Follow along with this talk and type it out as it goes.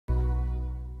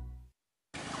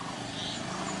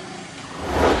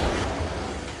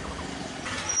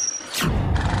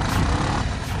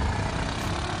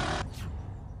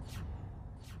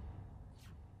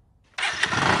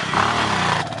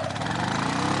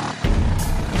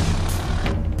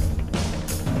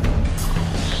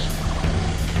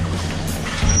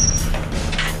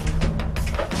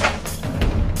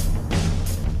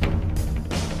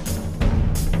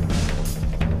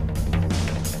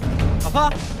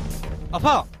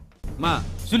आफा मा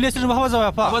जुलिया सोरजोंबा हाबा जाबाय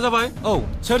आफा हाबा जाबाय औ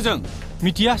सोरजों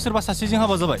मिथिया सोरबा सासेजों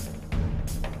हाबा जाबाय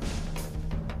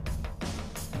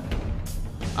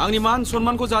आंनि मान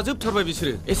सन्मानखौ जाजोबथारबाय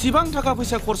बिसोरो एसेबां थाखा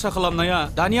फैसा खरसा खालामनाया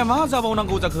दानिया मा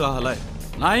जाबावनांगौ जाखो आहालाय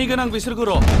नायगोन आं बिसोरखौ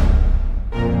र'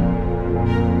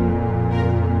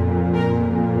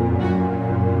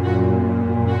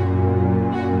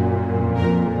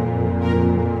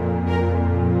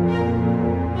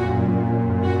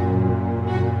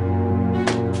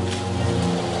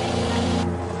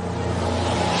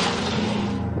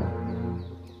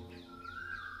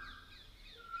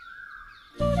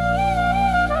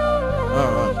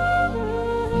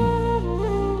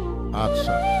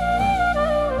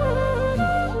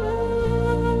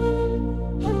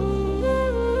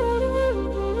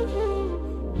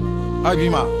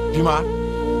 बिमा बिमा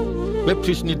बे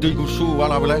फ्रिजनि दै गुसु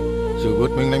लाबोलाय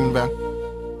जोबोद मेंनाय मोनबाय आं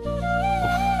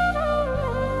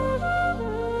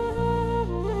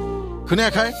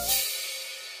खोनायाखै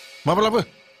माब्लाबो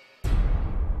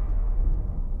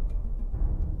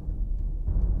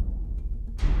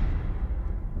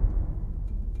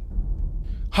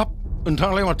हाब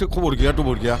नोंथाङालाय माथो खबर गैया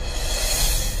दबर गैया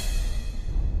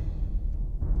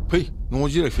फै न'आव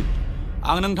जिरायफै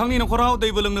आं नोंथांनि न'खराव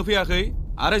दैबो लोंनो फैयाखै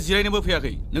आरो जिरायनोबो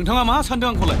फैयाखै नोंथाङा मा सानदों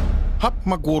आंखौलाय हाब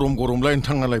मा गरम गरमलाय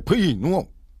नोंथाङालाय फै न'आव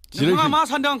नोंथाङा मा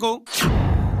सानदों आंखौ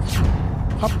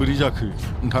हाब बोरै जाखो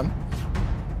नोंथां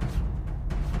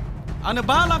आंनो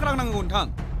 5 लाख रां नांगौ नोंथां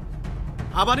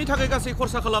हाबानि थाखाय गासै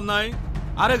खरसा खालामनाय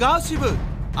आरो गासिबो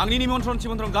आंनि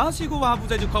निमन्त्रण गासैखौबो आंहा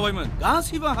बुजायजोबखाबायमोन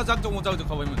गासैबो आंहा जागजमग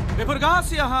जाजोबखाबायमोन बेफोर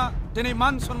गासै आंहा दिनै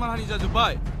मान सन्मान हानि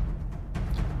जाजोब्बाय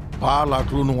 5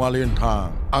 लाखल' नङालै नोंथां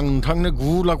आं नोंथांनो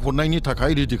 9 लाख हरनायनि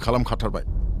थाखाय रेडि खालामखाथारबाय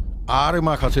आरो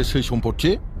माखासे सै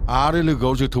सम्पत्ति आरो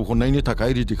लोगोआव जोथोब हरनायनि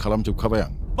थाखाय रेडि खालामजोबखाबाय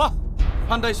आं बाह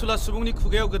फान्दायसुला सुबुंनि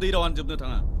खुगायाव गोदै रावानो जोबनो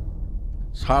थाङा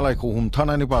सालायखौ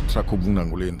हमथानानै बाथ्राखौ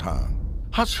बुंनांगौलै नोंथां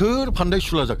हा सोर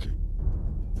फान्दायसुला जाखो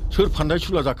सोर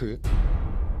फान्दायसुला जाखो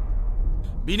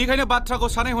बिनिखायनो बाथ्राखौ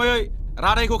सानै हयै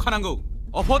रादायखौ खानांगौ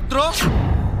अभद्र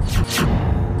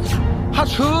हा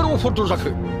सोर अभद्र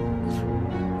जाखो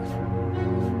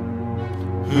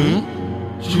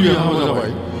जुलिया हाबा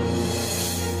जाबाय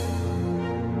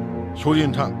सरि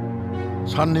नोंथां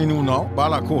साननैनि उनाव 5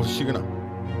 लाखखौ हरसिगोन आं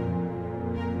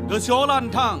गोसोआव ला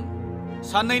नोंथां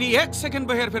साननैनि 1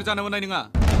 सेकेन्डबो हेरफेर जानो मोननाय नङा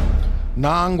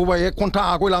नांगौबा 1 घन्टा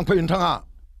आगयलांफै नोंथाङा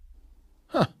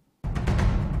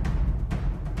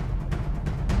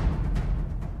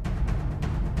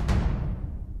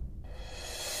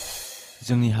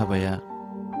जोंनि हाबाया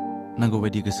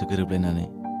नांगौबायदि गोसो गोरोबलायनानै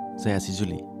जायासै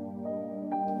जुलि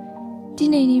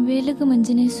दिनैनि बे लोगो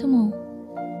मोनजेननाय समाव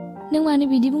नों मानो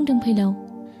बिदि बुंदों फैलाव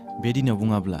बे दिनाव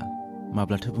बुङाब्ला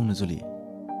माब्लाथो बुंनो जुलि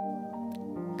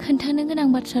खोन्थानो गोनां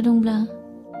बाथ्रा दंब्ला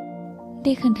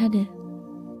दे खोन्थादो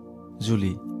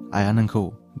जुलि आइया नोंखौ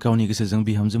गावनि गोसोजों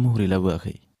बिहामजो महरै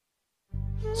लाबोआखै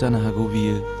जानो हागौ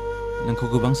बियो नोंखौ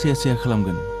गोबां सैया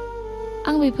खालामगोन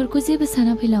आं बेफोरखौ जेबो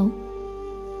साना फैलाव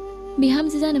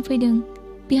बिहामजो जानो फैदों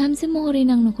बिहामजो महरै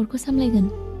आं न'खरखौ सामलायगोन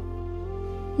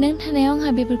नों थानायाव आंहा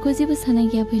बेफोरखौ जेबो सानाय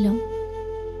गैया फैलाव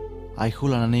आइखौ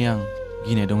लानानै आं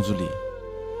गिनाय दं जुलि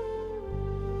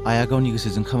आइया गावनि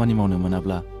गोसोजों खामानि मावनो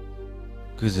मोनाब्ला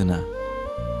गोजोना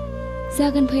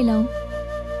जागोन फैलाव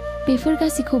बेफोर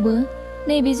गासैखौबो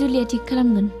नैबे जुलिया थिग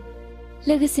खालामगोन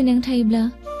लोगोसे नों थायोब्ला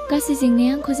गासै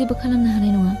जेंनाया आंखौ जेबो खालामनो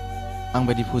हानाय नङा आं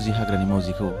बायदि फौजि हाग्रानि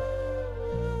मावजिखौ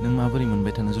नों माबोरै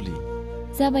मोनबाय थानो जुलि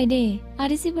जाबाय दे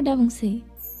आरो जेबो दाबुंसै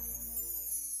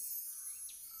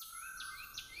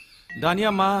दानिया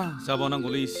मा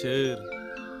जाबावनांगौलै इसोर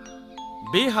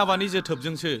बे हाबानि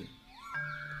जोथोबजोंसो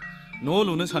न'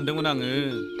 लुनो सानदोंमोन आङो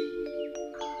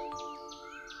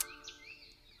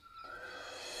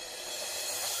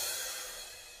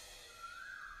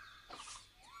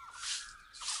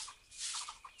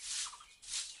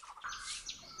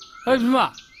ओइ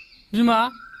बिमा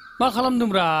मा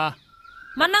खालामदोंब्रा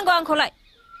मा नांगौ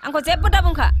आंखौ जेबो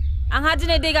दाबुंखा आंहा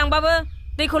दिनै दै गांबाबो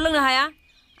दैखौ लोंनो हाया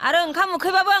आरो ओंखाम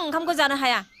उखैबाबो आं ओंखामखौ जानो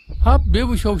हाया हाब बे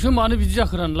बैसोआवसो मानो बिदि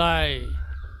जाखोरानलाय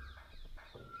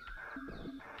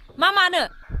मानो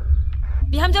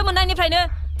बिहामजो मोननायनिफ्रायनो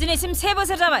दिनैसिम 1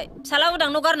 बोसोर जाबाय फिसाला उदां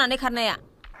न' गारनानै खारनाया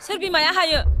सोर बिमाया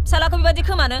हायो फिसालाखौ बेबादि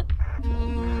खोमानो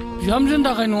बिहामजोनि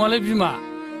थाखाय नङालै बिमा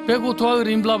बे गथ'आ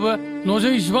ओरैनोब्लाबो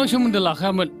न'जों इसिबां सोमोन्दो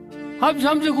लाखायामोन हाब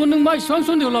बिहामजोखौ नों मा इसिबां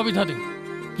सन्देह लाबाय थादों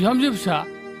बिहामजो फिसा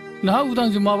नोंहा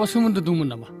उदांजों माबा सोमोन्दो दंमोन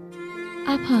नामा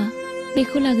आफा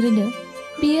बेखौ लाग्रोदो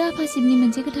बेयो आफासिबनि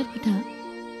मोनसे गोथार खोथा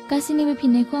गासैनिबो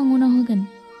फिननायखौ आं उनाव होगोन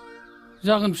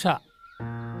जागोन फिसा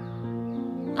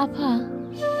आफा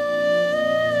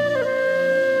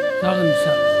जागोन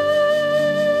फिसा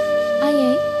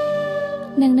आयै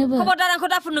नोंनोबो खबरदार आंखौ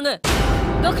दाफुर नोङो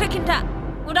गोख्रै खिन्था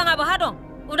उदाङा बहा दं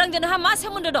उदांजों नोंहा मा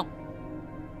सोमोन्दो दं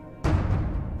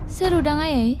सोर उदां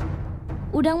आयै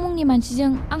उदां मुंनि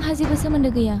मानसिजों आंहा जेबो सोमोन्दो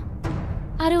गैया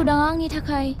आरो उदाङा आंनि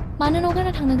थाखाय मानो न'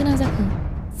 गारना थांनो गोनां जाखो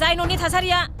जाय न'नि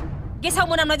थासारिया गेसाव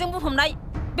मोनामनायजों बुंफबनाय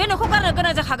बे न'खौ गारनो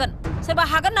गोनां जाखागोन सोरबा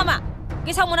हागोन नामा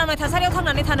गेसाव मोनामनाय थासारियाव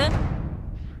थांनानै थानो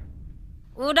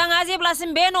उदाङा जेब्लासिम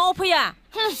बे न'आव फैया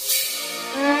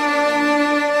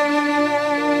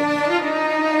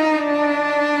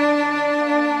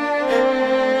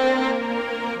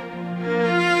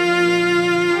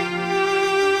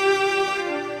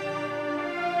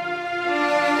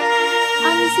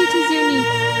आंनि सैथो जिउनि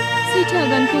सैथो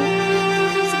आगानखौ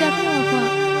सिदा खालाम आफा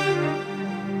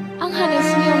आंहा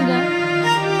नोंसिनि अनगा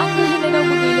आंखौ होनो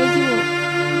रावबो गैला जिउआव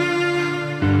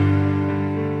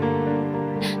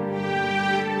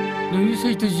नोंनि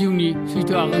सैथो जिउनि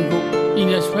सैथो आगानखौ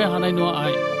इनिया सिफाय हानाय नङा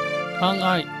आइ थां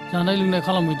आइ जानाय लोंनाय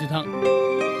खालामहैदो थां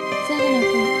जागोन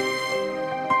आफा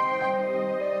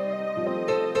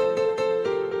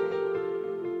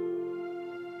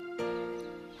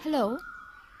हेलौ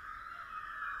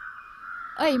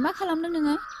ओइ मा खालामदों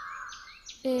नोङो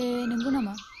ए नंगौ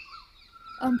नामा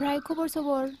ओमफ्राय खबर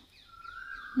सबर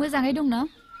मोजाङै दं ना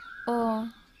अ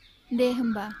दे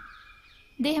होमबा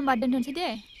दोनथ'नोसै दे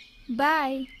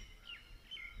बाय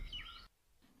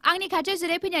आंनि खाथियाव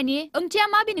जिरायफैनायनि ओंथिया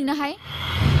मा बे नोंनाहाय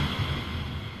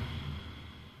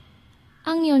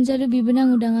आंनि अनजालु बिबोनां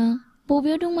उदाङा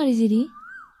बबेयाव दं मारै जिरि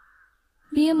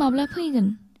बियो माब्ला फैगोन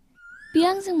बियो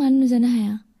आंजों मानो नुजानो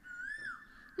हाया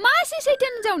मा सैथो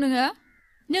हिनजाव नोङो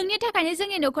नोंनि थाखायनो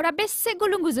जोंनि न'खरा बेसे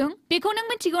गुलुंगुजुं बेखौ नों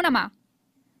मिथिगौ नामा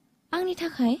आंनि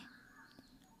थाखाय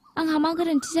आंहा मा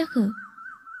गोरोन्थि जाखो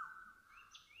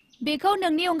बेखौ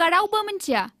नोंनि अनगा रावबो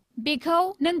मिथिया बेखौ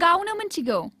नों गावनो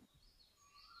मिथिगौ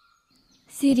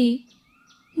सिरि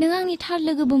नों आंनि थार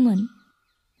लोगोबोमोन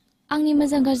आंनि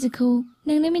मोजां गाज्रिखौ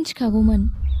नोंनो मिथिखागौमोन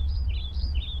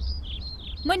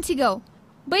मिथिगौ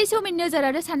बै समनि नोजोर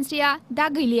आरो सानस्रिया दा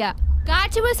गैलिया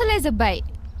गासिबो सोलायजोब्बाय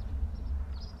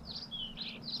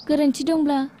गोरोन्थि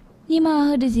दंब्ला निमाहा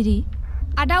होदो जिरि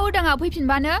आदा उदाङा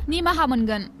फैफिनबानो निमाहा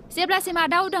मोनगोन जेब्लासिम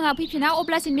आदा उदाङा फैफिना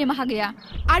अब्लासिम निमाहा गैया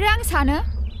आरो आं सानो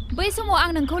बै समाव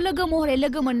आं नोंखौ लोगो महरै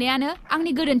लोगो मोननायानो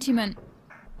आंनि गोरोन्थिमोन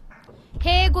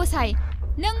हे गसाइ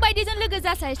नों बायदिजों लोगो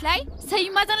जास्लायस्लाय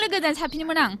सैमाजों लोगो जानो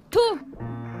साबसिनमोन आं थु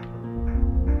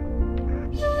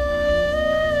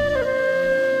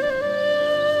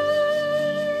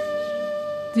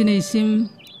दिनैसिम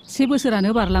 1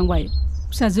 बोसोरानो बारलांबाय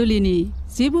फिसा जुलिनि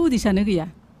जेबो उदिसानो गैया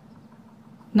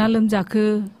ना लोमजाखो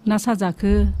ना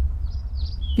साजाखो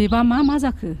बेबा मा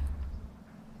जाखो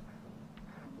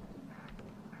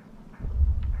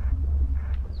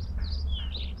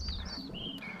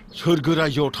सोरगो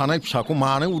रायजोआव थानाय फिसाखौ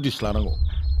मानो उदिस लानांगौ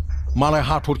मालाय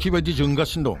हाथरखि बायदि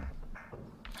जोंगासिनो दं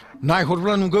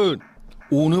नायहरब्ला नुगोन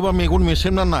अनोबा मेगन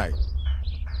मेसेबना नाय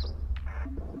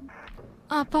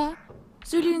आफा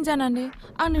जुलिनि जानानै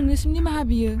आं नोंनिसिम निमाहा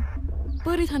बियो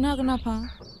बोरै थानो हागोन आफा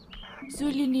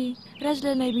जुलिनि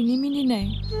रायज्लायनाय बिनि मिनिनाय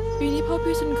बिनि फाव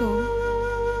फेसनखौ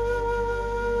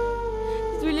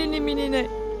जुलिनि मिनिनाय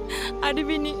आरो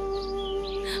बिनि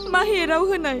माहि राव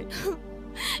होनाय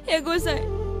हे गसाइ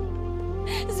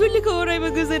जुलिखौ अरायबो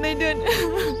गोजोनै दोन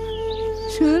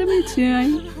सोर मिथियो आइ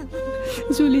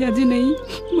जुलिया दिनै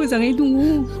मोजाङै दङ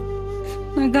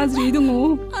ना गाज्रि दङ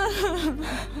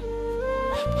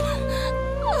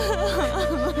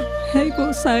हे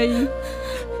गसाइ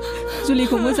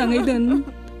जुलिखौ मोजाङै दोन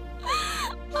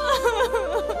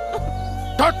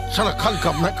साला खालि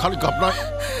गाबनाय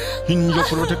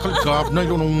हिनजावफोरबाथाय खालि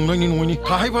गाबनायल' नंनायनि नङैनि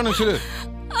थाहायबा नोंसोरो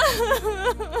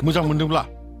मोजां मोनदोंब्ला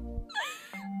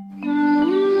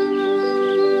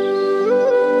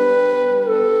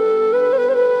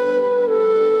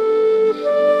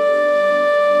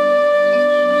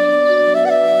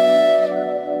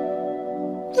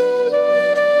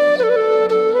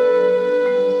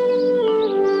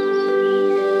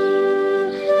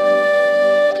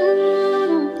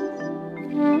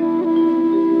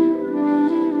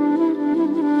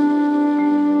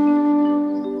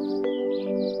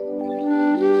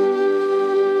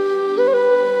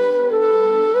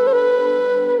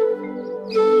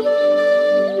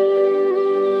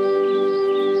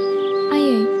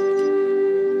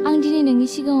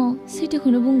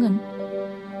सैथोखौनो बुंगोन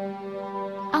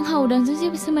आंहा उदांजों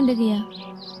जेबो सोमोन्दो गैया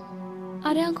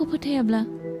आरो आंखौ फोथायाब्ला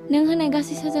नों होनाय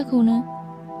गासै साजाखौनो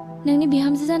नोंनि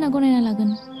बिहामजो जाना गनायना लागोन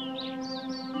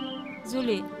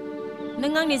जुलि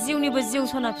नों आंनि जिउनिबो जिउ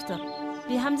सना फिथर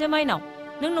बिहामजो माइनाव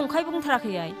नों नंखाय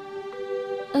बुंथाराखै आइ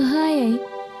ओहो आयै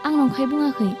आं नंखाय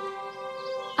बुङाखै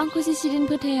आंखौ जेसेदिन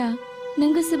फोथाया नों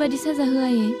गोसोबादि साजा हो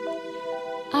आयै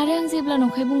आरो आं जेब्ला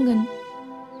नंखाय बुंगोन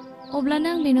अब्लानो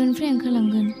आं बे न'निफ्राय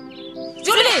ओंखारलांगोन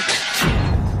जुलि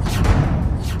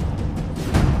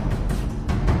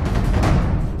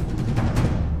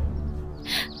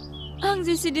आं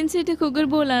जेसेदिन सैथोखौ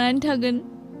गोरबोआव लानानै थागोन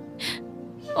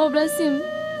अब्लासिम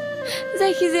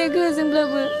जायखिजाया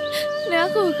गोहोजोंब्लाबो नों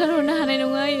आंखौ होखारहरनो हानाय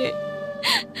नङा आयै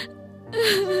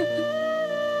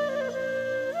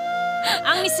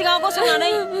आंनि सिगाङाव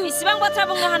गसंनानै इसिबां बाथ्रा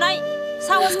बुंनो हानाय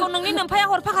साहसखौ नोंनि नोमफाया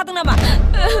हरफाखादों नामा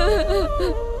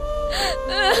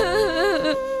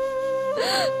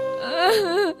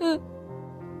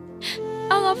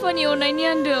आं आफानि अननायनि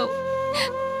आन्दोआव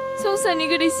संसारनि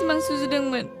गोदै सिमां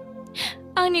सुजुदोंमोन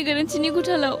आंनि गोरोन्थिनि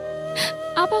गुथालाव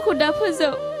आफाखौ दा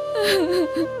फोजाव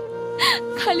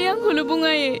खालि आंखौल' बुं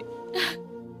आयै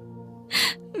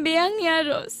बे आंनि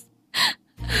आरज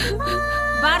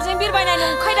बारजों बिरबायनाय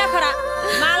नंखाय दाखारा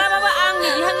मालाबाबो आंनि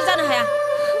बिहामजो जानो हाया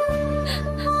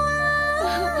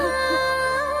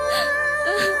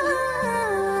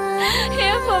हे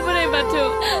आफा बोराइ बाथौ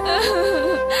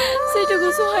सैथोखौ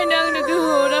सहायनो आंनो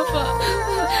गोहो हर आफा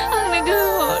आंनो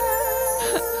गोहो हर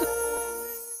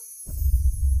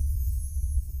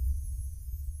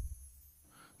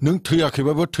नों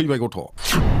थैयाखैबाबो थैबाय गथ'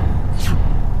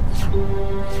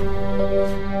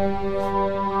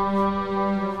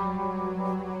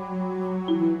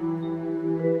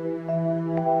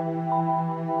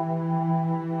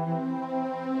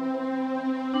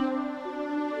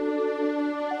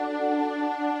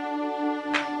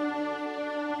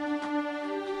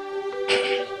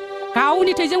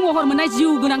 गावनि थैजों महर मोननाय जिउ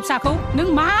गोनां फिसाखौ नों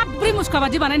माब्रै मुसुखा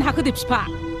बादि बानायनो हाखो दे बिफा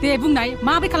दे बुंनाय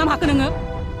माब्रै खालाम हाखो नोङो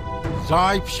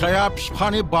जाय फिसाया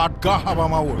बिफानि बादगा हाबा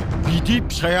मावो बिदि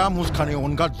फिसाया मुसुखानि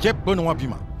अनगा जेबो नङा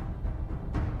बिमा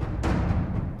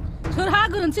सोरहा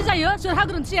गोरोन्थि जायो सोरहा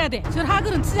गोरोन्थि जाया दे सोरहा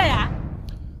गोरोन्थि जाया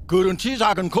गोरोन्थि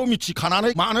जागोनखौ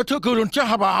मिथिखानानै मानोथो गोरोन्थि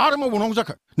हाबा आरो मावबावनांगौ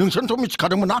जाखो नोंसोरथ'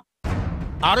 मिथिखादोंमोन ना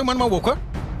आरो मानो मावबावखो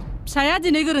फिसाया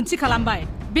दिनै गोरोन्थि खालामबाय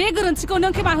बे गोरोन्थिखौ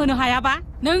नों खेमा होनो हायाबा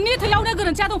नोंनि थैयावनो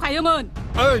गोरोन्थिया दंखायोमोन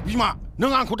ओइ बिमा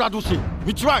नों आंखौ दादुसि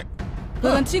मिथिबाय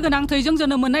गोरोन्थि गोनां थैजों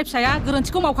जोनोम मोननाय फिसाया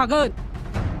गोरोन्थिखौ मावखागोन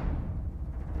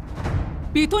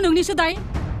बेथ' नोंनिसो दाय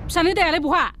फिसानि दायालाय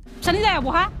बहा फिसानि दाया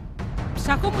बहा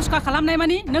फिसाखौ मुसुखा खालामनाय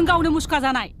मानि नों गावनो मुसुखा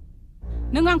जानाय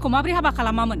नों आंखौ माब्रै हाबा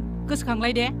खालामामोन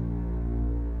गोसोखांलाय दे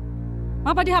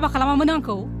माबादि हाबा खालामामोन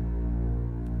आंखौ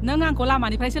नों आंखौ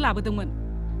लामानिफ्रायसो लाबोदोंमोन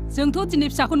जोंथ' दिनै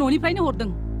फिसाखौ न'निफ्रायनो हरदों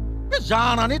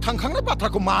जानानै थांखांनाय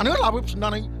बाथ्राखौ मानो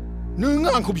लाबोफिननानै नोङो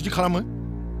आंखौ बिदि खालामो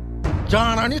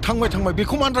जानानै थांबाय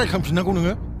बेखौ मानो रायखांफिननांगौ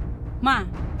नोङो मा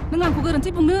नों आंखौ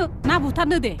गोरोन्थि बुंनो ना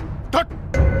बुथारनो दे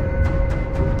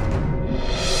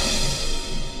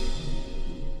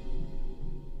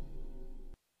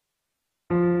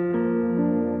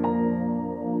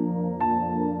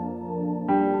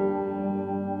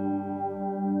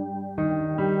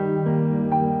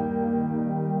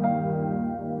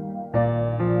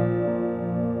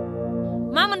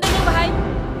मा मोनदों नों बाहाय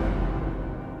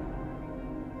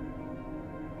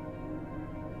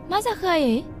मा जाखो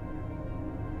आयै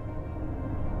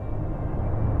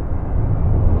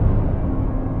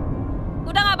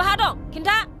उदाङा बाहा दं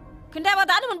खिन्थायाबा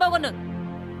दानो मोनबावगोन नों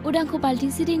उदांखौ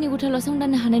बाल्थिंसे दैनि गुथालाव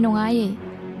संदाननो हानाय नङा आयै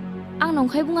आं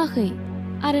नंखाय बुङाखै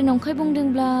आरो नंखाय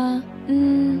बुंदोंब्ला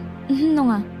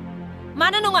नङा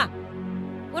मानो नङा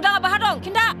उदाङा बाहा दं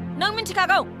खिन्था नों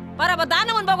मिन्थिखागौ बाराबा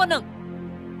दानो मोनबावगोन नों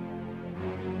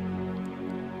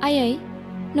आयै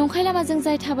नंखाय लामाजों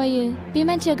जाय थाबायो बे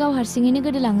मानसिया गाव हारसिङैनो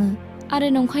गोदोलाङो आरो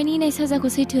नंखायनि इनाय साजाखौ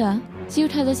सैथोआ जिउ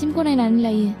थाजासिम गनायनानै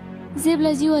लायो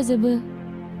जेब्ला जिउआ जोबो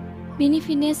बेनि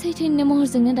फिननाया सैथोनिनो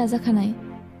महरजोंनो दाजाखानाय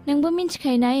नोंबो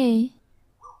मिन्थिखायो ना आयै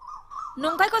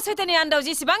नंखायखौ सैथोनि आन्दोआव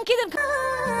जेसेबांखि दोनखो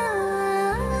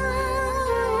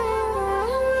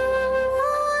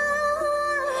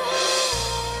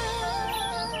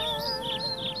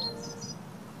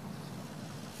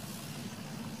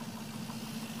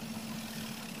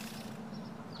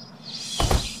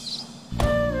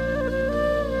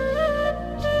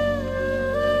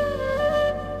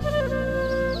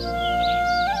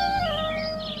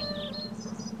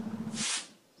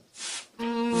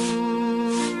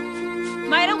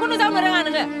माइरंखौनो जावनो रोङा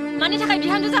नोङो मानि थाखाय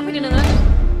बिहामजो जाफैदों नोङो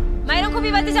माइरंखौ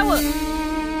बेबादि जावो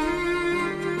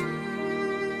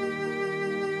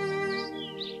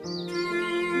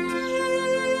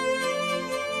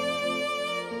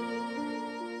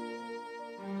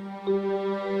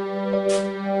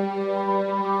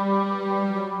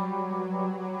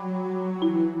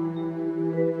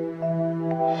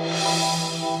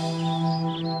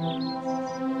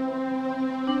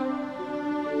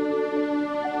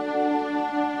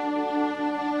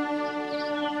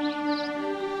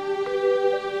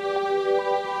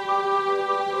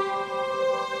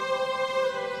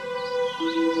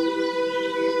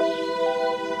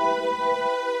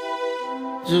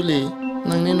जुलि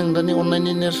नोंनि नोंदानि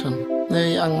अननायनि नेरसोन नै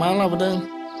आं मा लाबोदों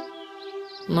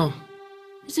न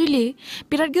जुलि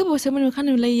बिराद गोबावसोमोन मोखां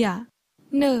नुलायिया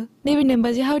नैबे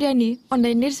नोमबाजै हावरियानि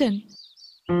अननायनि नेरसोन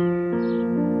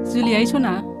जुलि आइ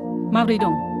सना माब्रै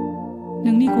दं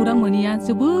नोंनि खौरां मोनिया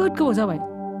जोबोद गोबाव जाबाय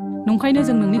नंखायनो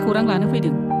जों नोंनि खौरां लानो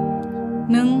फैदों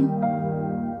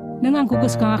नों आंखौ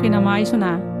गोसोखाङाखै नामा आइ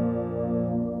सना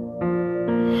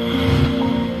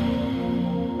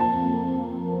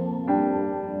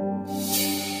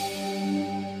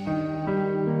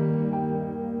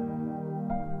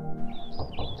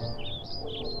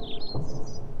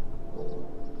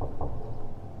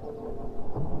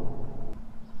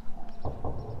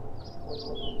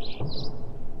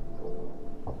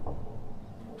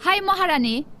हाय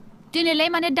महारानी दिनैलाय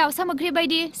माने दाउसा मोख्रे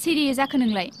बायदि सिरि जाखो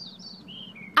नोंलाय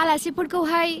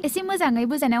आलासिफोरखौहाय एसे मोजाङै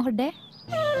बुजायना हरदे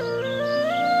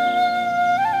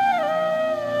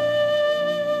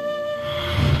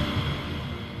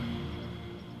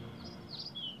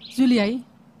जुलियाय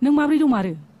नों माब्रै दं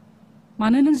आरो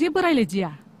मानो नों जेबो रायलायदिया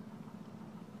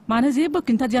मानो जेबो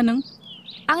खिन्थादिया नों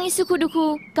आंनि सुखु दुखु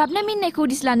गाबना मिनिनायखौ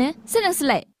दिस्लानो सोर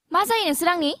नोंसोरलाय मा जायो नोंसोर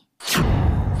आंनि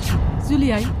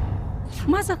जुलियाय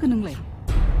मा जाखो नोंलाय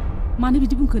मानो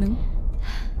बिदि बुंखो नों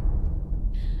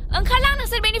ओंखारलां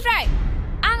नोंसोर बेनिफ्राय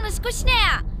आं नोंसोरखौ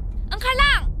सिनाया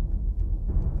ओंखारलां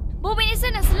बबेनिसो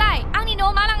नोंसोरलाय आंनि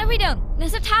न'आव मा लांनो फैदों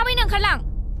नोंसोर थाबैनो ओंखारलां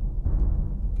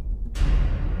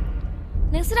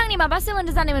नोंसोर आंनि माबा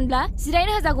सोमोन्दो जानायमोनब्ला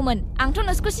जिरायनो होजागौमोन आंथ'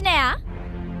 नोंसोरखौ सिनाया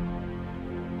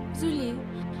जुलि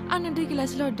आंनो दै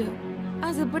गिलासल' हरदो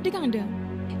आं जोबोद दै गांदों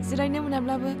जिरायनो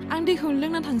मोनाब्लाबो आं दैखौनो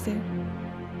लोंना थांसै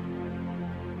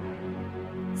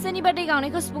सोरनिबा दै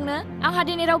गांनायखौ सुफुंनो आंहा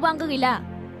दिनै रावबो आंगो गैला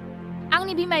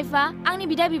आंनि बिमा बिफा आंनि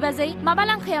बिदा बिबाजै माबा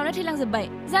लांखायावनो थैलांजोब्बाय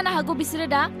जानो हागौ बिसोरो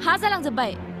दा हा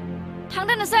जालांजोब्बाय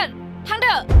थांदो नोंसोर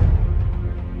थांदो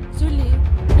जुलि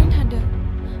नों थादो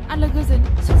आलो गोजोन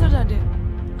संसार जादो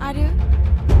आरो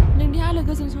नोंनि आलो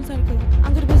गोजोन संसारखौ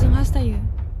आं गोरबोजों हास्थायो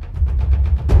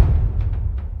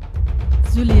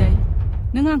जुलियाय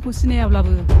नों आंखौ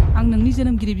सिनायाब्लाबो आं नोंनि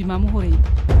जोनोमगिरि बिमा महरै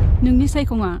नोंनि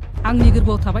सायखङा आंनि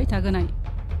गोरबोआव थाबाय थागोनाय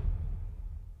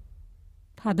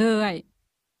थादो आइ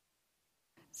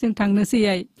जों थांनोसै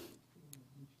आइ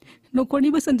न'खरनि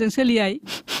बोसोनजों सोलियाय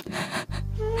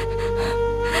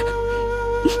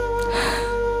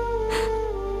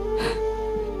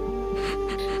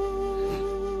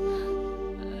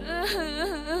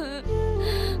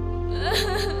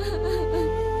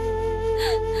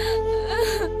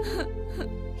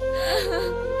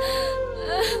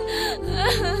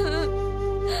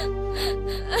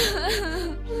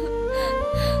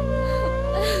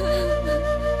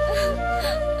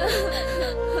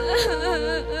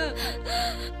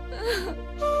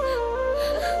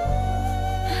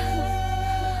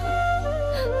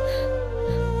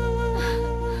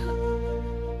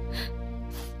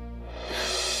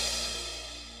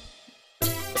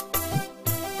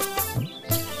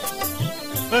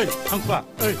थांफा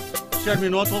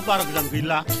चेयारमेन न'आथ' बारा गोजान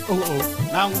गैला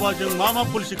नांगौबा जों मा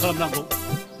पलिसि खालामनांगौ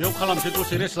बेयाव खालामसै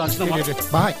दसे रेस्ट लानोसै नामा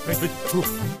बाहाय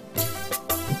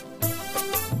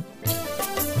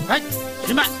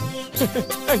सिमा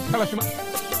खालासिमा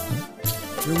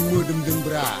जों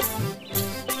मोदोमदोंब्रा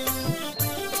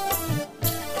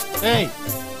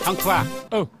थांफा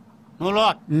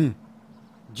नलद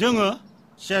जोङो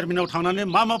चेयारमेनाव थांनानै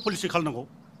मा पलिसि खालामनांगौ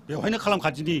बेवहायनो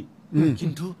खालामखादिनि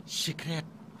खिन्थु सिक्रेट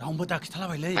रावबो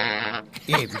दाखिथालाबायलै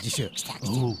बिदिसो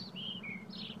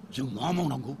जों मा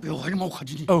मावनांगौ बेवहायनो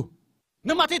मावखादिनि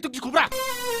नों माथो एथ' गिखौब्रा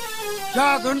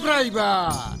जागोनब्रा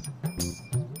एबार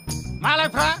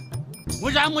मालायफ्रा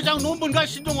मोजां न'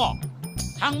 मोनगासिनो दङ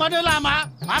थांबानो लामा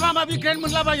माबा ग्रेन्ड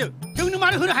मोनलाबायो जोंनो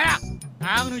मानो होनो हाया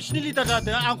आं नोंसिनि लिडार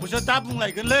जादों आंखौसो दा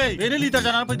बुंलायगोनलै बेनो लिडार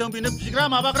जानानै फैदों बेनो बिग्रा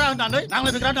माबाग्रा होननानै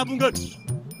नांलायफैग्रा होनना बुंगोन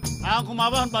आंखौ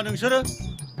माबा होनबा नोंसोरो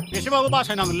एसेबाबो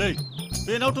बासायनांगोनलै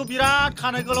बेनावथ' बिराद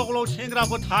खानाय गोलाव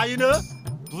सेंग्राफोर थायोनो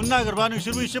बुनो नागिरबा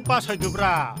नोंसोरबो एसे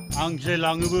बासायदोब्रा आं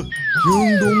गिलायलाङोबो जों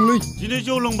दंलै दिनै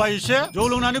जौ लोंबाय एसे जौ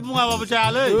लोंनानै बुङाबाबो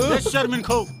जायालै बे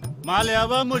चेयारमेनखौ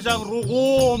मालायाबा मोजां रग'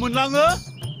 मोनलाङो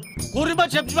गरिब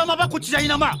मानसिया बिबा माबा खथि जायो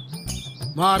नामा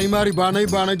मारै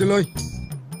बानायदोलै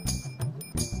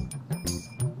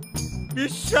बे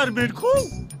चेयारमेनखौ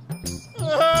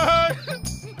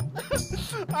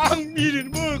आं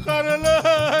मिनिनोबो ओंखारोलै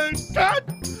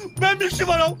बे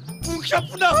मिक्सिमाराव बुंखिया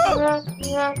फुना हो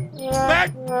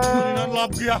मिनिनानै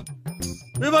लाब गैया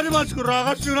बेबादि मानसिखौ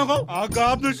रागा जोंनांगौ आं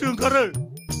गाबनोसो ओंखारो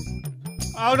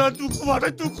आंना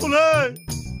दुखुबाथाय दुखुलै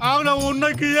आंना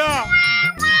अननाय गैया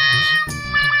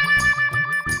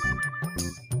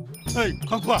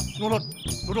खांखुवा नलद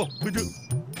फैदो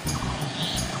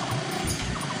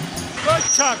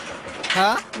सार हा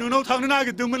नोंनाव थांनो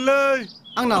नागिरदोंमोनलै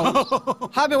आंनाव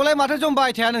हा बेवलाय माथो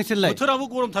जमबाय थाया नोंसोरलाय बोथोराबो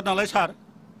गरमथार नालाय सार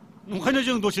ओंखायनो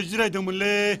जों दसे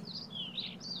जिरायदोंमोनलै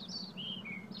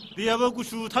दैयाबो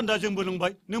गुसु थान्दा जोंबो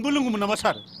लोंबाय नोंबो लोंगौमोन नामा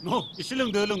सार एसे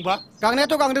लोंदो लोंबा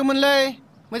गांनायाथ' गांदोंमोनलै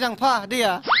मोजां फा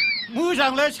दैया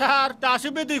मोजांलै सार दासो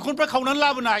बे दैखरनिफ्राय खावनानै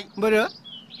लाबोनाय बोरो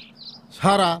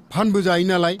सारा फानबो जायो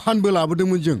नालाय फानबो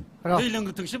लाबोदोंमोन जों दै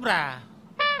लोंग्रोथोंसै ब्रा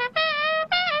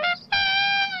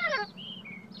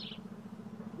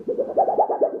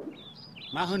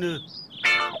मा होनो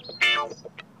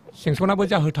सेंसनाबो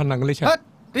जाहोथारनांगोनलै सार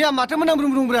दैया माथो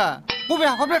मोनामब्रुंब्रुंब्रा बबे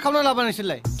हाखरनिफ्राय खावना लाबोआ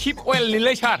नोंसोरलाय टिप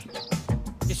अइलनिलै सार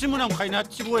एसे मोनामखायोना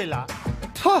टिप अइला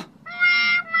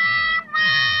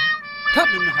थाब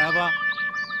लोंनो हायाबा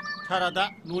सारा दा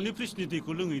न'नि फ्रिजनि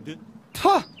दैखौ लोंहैदो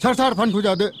सार फानखौ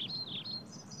जादो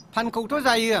फानखौथ'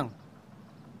 जायो आं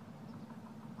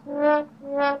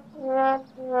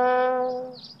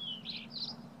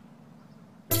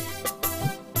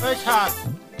ओइ सार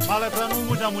मालायफ्रा न'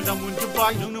 मोजां मोजां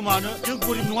मोनजोब्बाय नोंनो मानो जों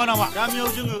गरिब नङा नामा गामियाव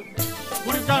जोङो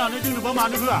गरिब जानानै जोंनोबा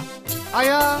मानो होआ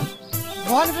आया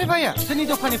बहानिफ्राय बाया सोरनि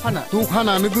दखाननि फाना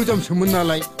दखानानो गोजामसोमोन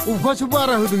नालाय अबेबासो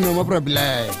बारा होदों नामाब्रा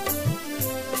बिलाय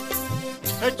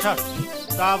ओइ सार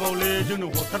दाबावले जोंनो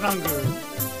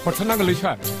हरथारनांगोनलै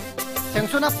सार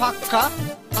सेंसना फाक्का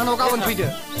आंनाव गाबोन फैदो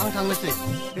आं थांनोसै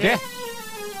दे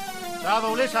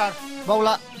दाबावले सार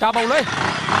बावला दाबावलै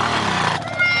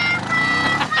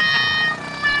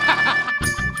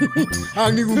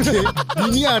आंनि गुंखे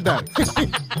बिनि आदार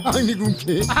आंनि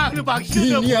गुंखे आंनो बांसिन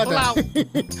बिनि आदार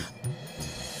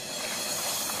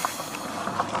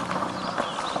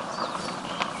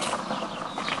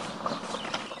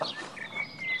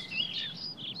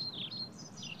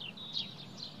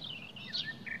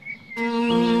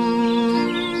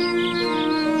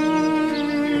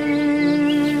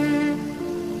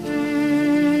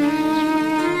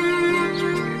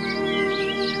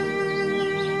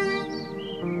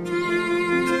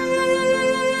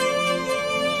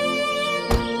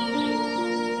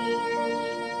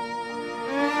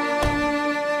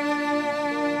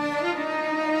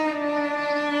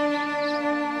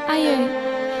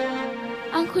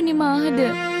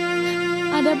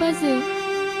आदा बाजै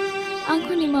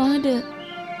आंखौ निमाहा होदो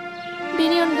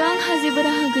बेनि अनगा आंहा जेबो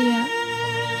राहा गैया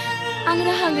आं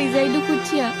राहा गैजायै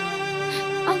दुखुथिया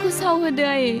आंखौ सावहोदो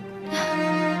आयै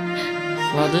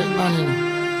लादो नानि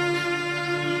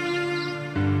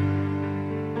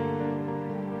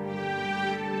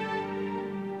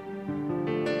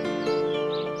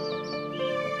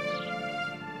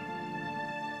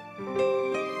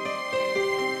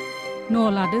न'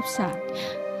 लादो फिसा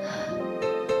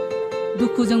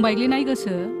दुखुजों बायग्लिनाय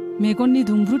गोसो मेगननि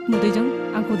दुंब्रुद मोदैजों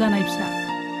आंखौ दानाय फिसा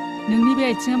नोंनि बे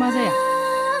आथिङा मा जाया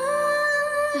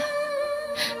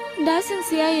दा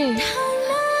सोंसै आयै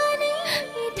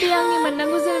बे आंनि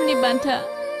मोननांगौ जोनोमनि बान्था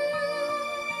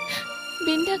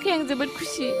बेनि थाखाय आं जोबोद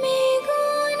खुसि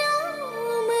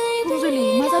जुलि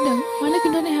मा जादों मानो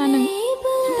खिन्थानो हाया नों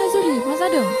खिन्था जुलि मा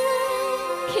जादों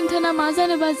खिन्थाना मा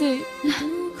जानो बाजै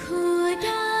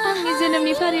आंनि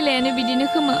जोनोमनि फारिलाइयानो बिदिनो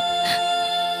खोमा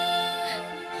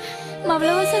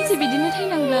माब्लाबा सानसे बिदिनो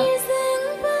थैनांब्ला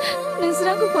नोंसोर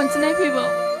आंखौ खनसे नायफैबाव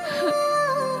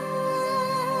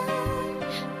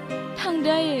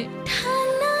थांदो आयै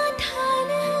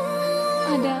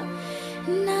आदा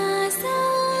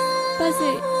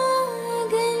बाजै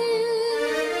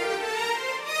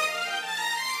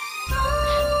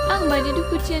आं बायदि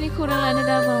दुखुथियानि खौरां लानो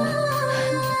दाबाव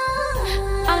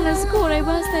आं नोंसोरखौ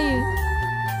अरायबो हास्थायो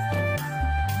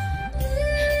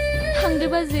थांदो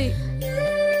बाजै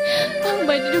आं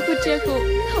बायदि दुखुथियाखौ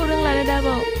खौरां लानो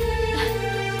दाबाव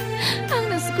आं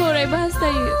नोंसोरखौ अरायबो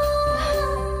हास्थायो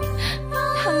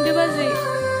थांदो बाजै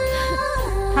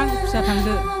थां फिसा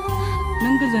थांदो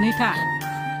नों गोजोनै था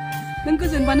नों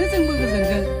गोजोनबानो जोंबो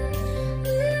गोजोनगोन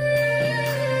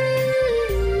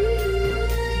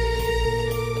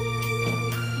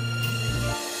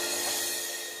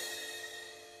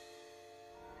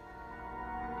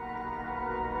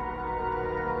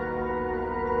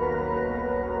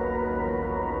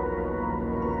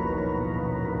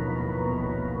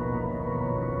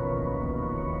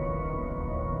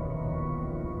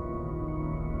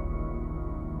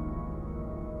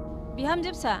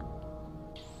बिहामजो फिसा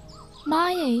मा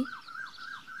आयै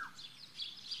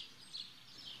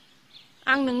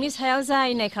आं नोंनि सायाव जा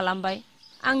इनाय खालामबाय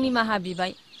आं निमाहा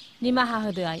बिबाय निमाहा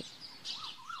होदो आइ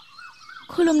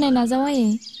खुलुमनाय नाजाव आयै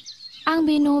आं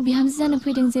बे न'आव बिहामजो जानो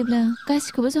फैदों जेब्ला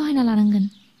गासिखौबो सहायना लानांगोन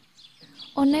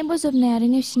अननाय बजबनाय आरो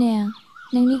नेवसिनाया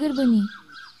नोंनि गोरबोनि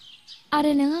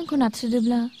आरो नों आंखौ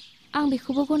नाथ्रोदोब्ला आं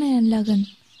बेखौबो गनायनानै लागोन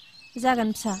जागोन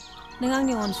फिसा नों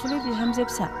आंनि अनसुलि बिहामजो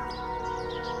फिसा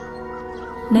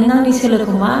नों आंनि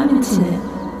सोलोखौ मा मिन्थिनो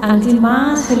आं दि मा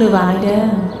सोलो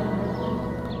बानायदों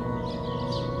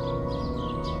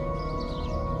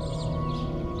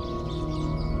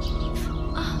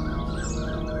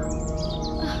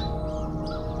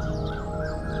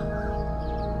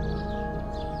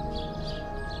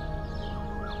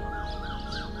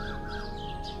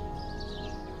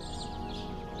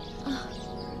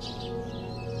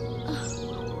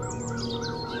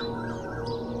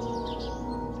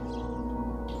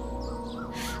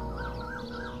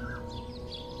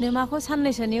नोमाखौ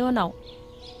साननैसोनि उनाव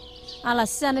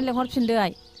आलासि जानो लेंहरफिनदो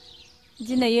आइ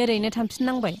दिनै ओरैनो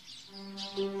थांफिननांबाय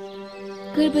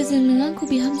गोरबोजों नों आंखौ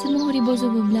बिहामजो महरै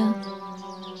बज'बोब्ला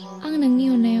आं नोंनि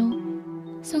अननायाव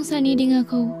संसारनि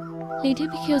दिङाखौ लैथो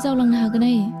बिखायाव जावलांनो हागोन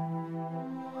आइ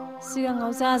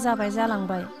सिगाङाव जा जाबाय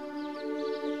जालांबाय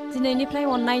दिनैनिफ्राय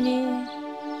अननायनि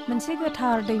मोनसे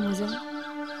गोथार दैमुजों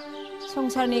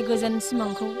संसारनि गोजोन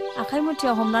सिमांखौ आखाइ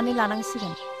मुथियाव हमनानै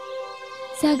लानांसिगोन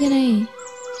जागोन आइ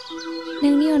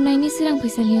नोंनि अननायनि सोरां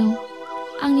फैसालियाव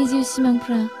आंनि जिउ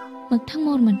सिमांफ्रा मोगथां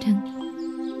महर मोनथों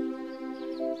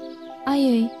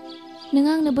आयै नों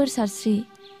आंनो बोर सारस्रि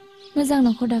मोजां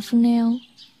न'खर दाफुंनायाव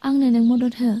आंनो नों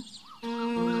मदद हो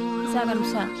जागोन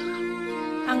फिसा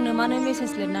आं नोमानो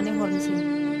मेसेज लिरनानै हरनोसै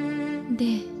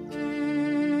दे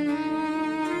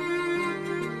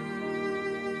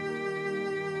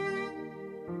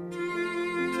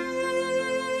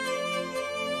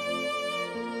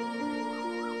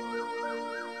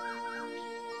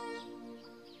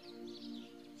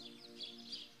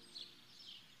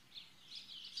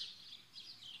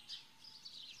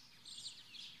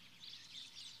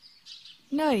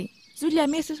नै जुलिया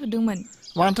मेसेज हरदोंमोन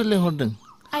मानोथो लेंहरदों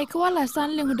आइखौ आलासि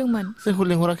जानो लेंहरदोंमोन जोंखौ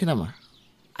लेंहराखै नामा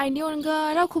आइनि अनगा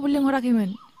रावखौबो लेंहराखैमोन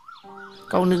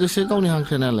गावनि गोसो गावनि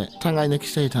हांख्राय नालाय थां आइनो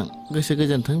खिथायै थां गोसो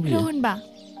गोजोनथों बियो होनबा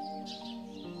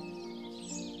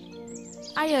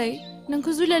आयै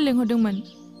नोंखौ जुलिया लेंहरदोंमोन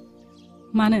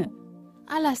मानो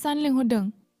आलासि जानो लेंहरदों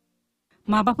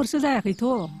माबाफोरसो जायाखैथ'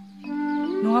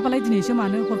 नङाबालाय दिनैसो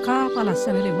मानो हरखाब आलासि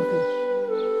जानो लेंहरखो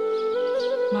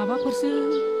माबाफोरसो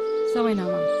जाबाय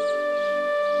नामा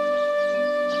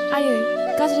आयै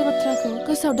गाज्रि बाथ्राखौ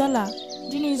गोसोआव दाला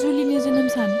दिनै जुलिनि जोनोम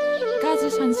सान गाज्रि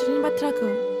सानस्रिनि बाथ्राखौ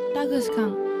दा गोसोखां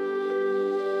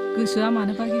गोसोआ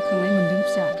मानोबा गिखांनाय मोन्दों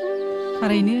फिसा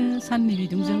थारैनो साननि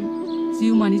बिदुंजों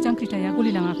जिउमानि जांख्रिथाया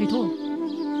गलिलाङाखैथ'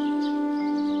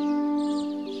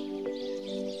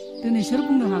 दिनै सोर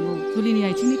बुंनो हागौ जुलिनि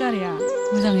आथिंनि गाराया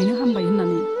मोजाङैनो हामबाय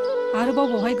होननानै आरोबाव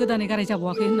बावहाय गोदानै गाराय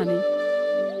जाबावाखै होननानै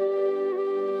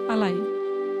आलाय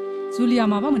जुलिया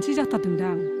माबा मोनसे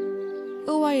जाथारदोंदां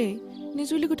औ आयै नों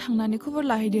जुलिखौ थांनानै खबर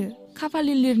लाहैदो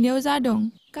खाफालनि लिरनायाव जा दं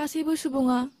गासैबो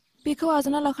सुबुङा बेखौ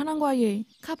आजावना लाखानांगौ आयै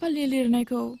खाफालनि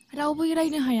लिरनायखौ रावबो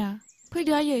एरायनो हाया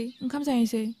फैदो आयै ओंखाम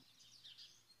जाहैसै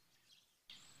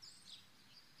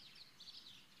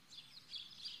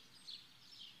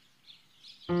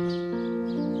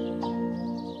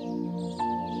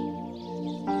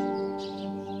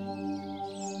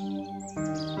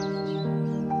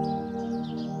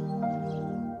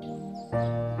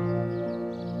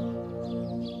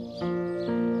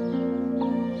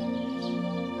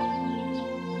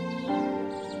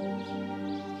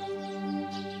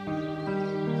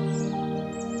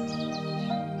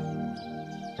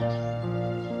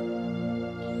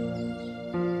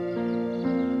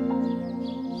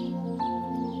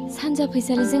सानजा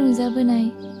फैसालिजों नुजाबोनाय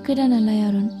गोदान आलाय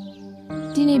अरन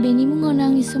दिनै बेनि मुङावनो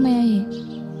आंनि समाय आयै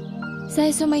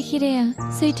जाय समाय खिराया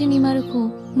सैथोनि मारुखौ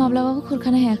माब्लाबाबो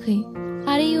खुरखानो हायाखै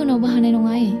आरो इयुनावबो हानाय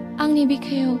नङा आयै आंनि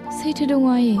बिखायाव सैथो दङ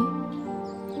आयै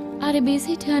आरो बे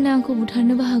सैथोआनो आंखौ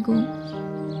बुथारनोबो हागौ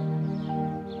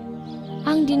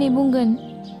आं दिनै बुंगोन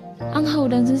आंहा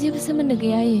उदांजों जेबो सोमोन्दो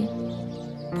गैया आयै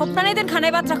फबनानै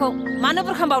दोनखानाय बाथ्राखौ मानो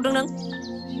बुरखांबावदों नों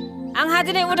आंहा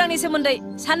दिनै उदांनि सोमोन्दै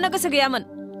साननो गोसो गैयामोन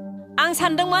आं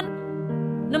सानदोंमोन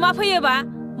नोमा फैयोबा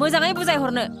मोजाङै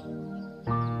बुजायहरनो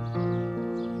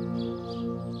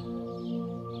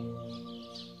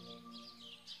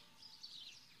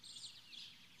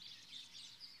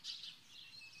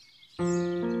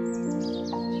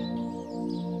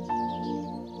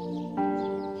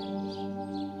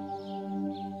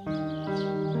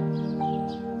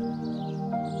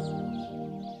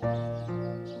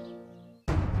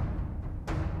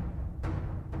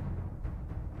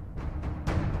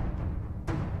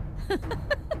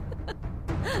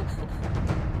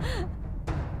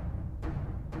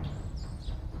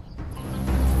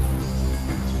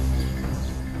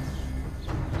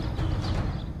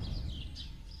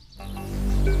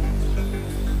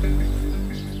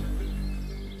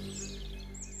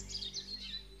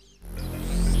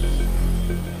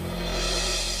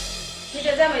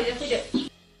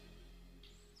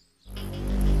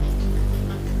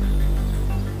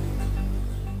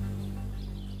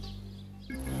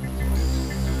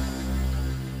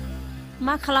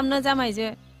मा खालामनो जामायजो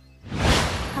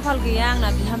खाफाल गैया आंना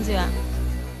बिहामजोआ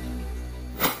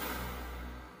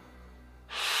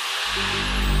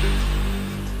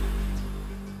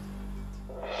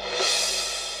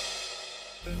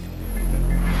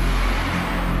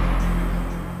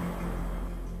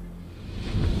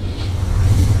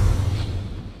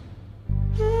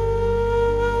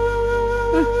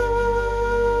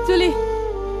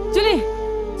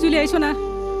जुलि आइ सना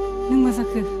नों मा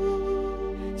जाखो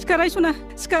सिखार आइ सना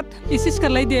सिखार एसे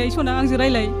सिखारलाय दे आइ सना आंजों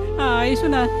रायलाय आइ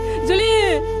सना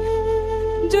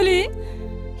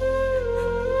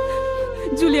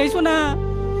जुलि आइ सना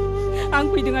आं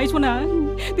फैदों आइ सना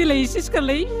देलाय एसे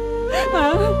सिखारलाय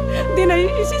देलाय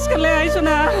एसे सिखारलाय आइ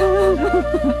सना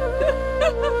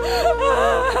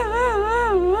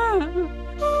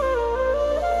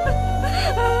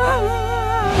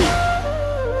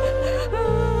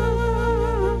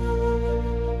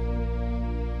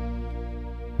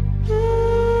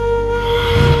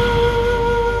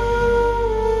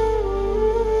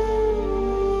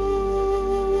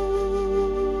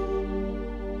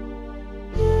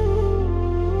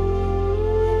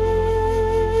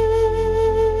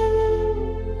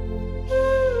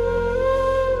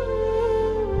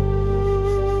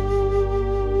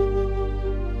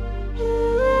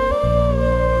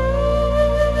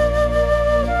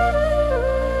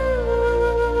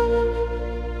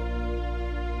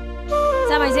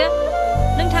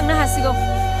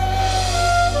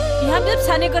बिहामजो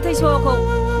फिसानि गोथै सहखौ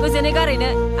गोजोनै गारैनो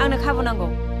आंनो खाबु नांगौ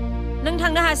नों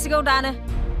थांनो हासिगौ दानो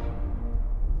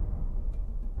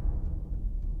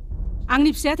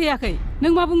आंनि फिसाया थैयाखै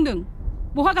नों मा बुंदों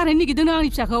बहा गारहैनो नागिरदों नों आंनि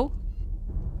फिसाखौ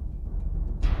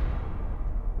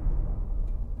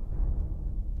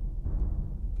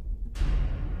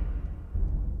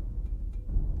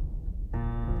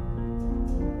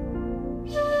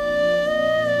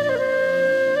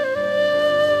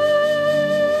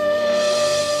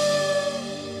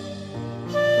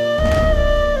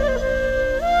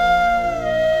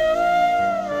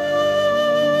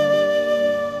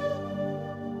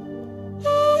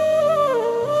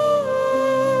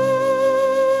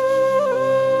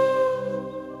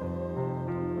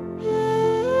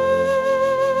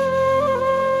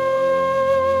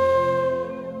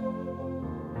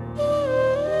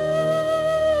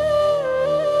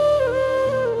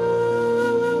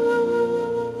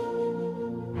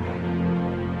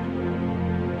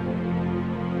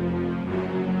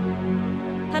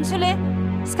सानसुलि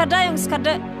सिखारदो आयं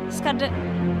सिखारदो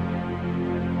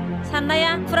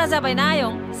साननाया फुरा जाबायना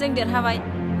आयं जों देरहाबाय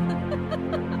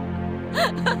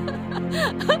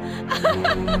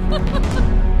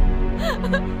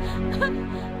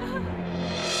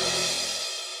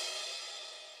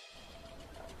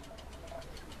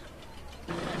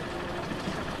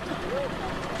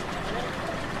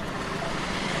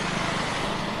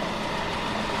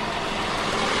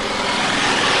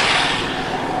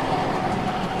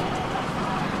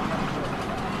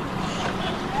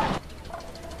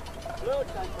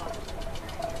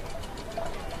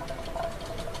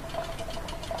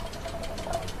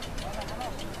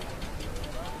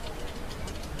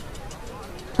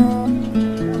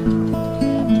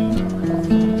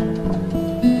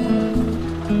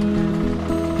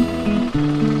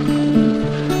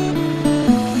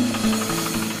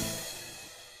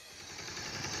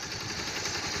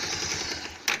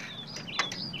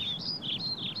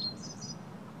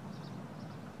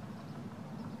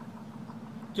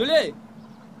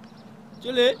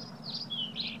जुलि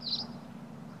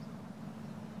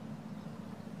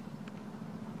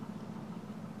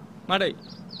मादै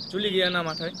जुलि गैया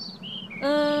नामाथाय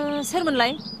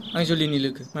सोरमोनलाय आं जुलिनि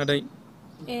लोगो मादै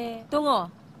ए दङ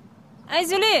ओइ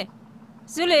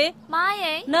जुलि मा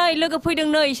आयै नै लोगो फैदों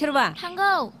नै सोरबा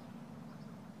थांगौ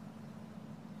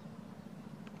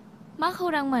मा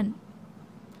खौरांमोन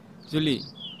जुलि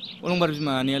अलंबार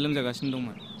बिमा आनैया लोमजागासिनो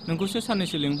दंमोन नोंखौसो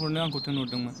साननैसो लिंहरनो आंखौ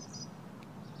थिनहरदोंमोन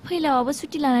फैलावाबो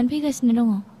सुटि लानानै फैगासिनो दङ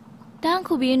दा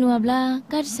आंखौ बियो नुवाब्ला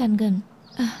गाज्रि सानगोन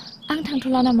आं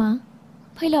थांथ'ला नामा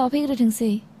फैलावा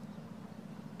फैग्रोथोंसै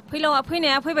फैलावा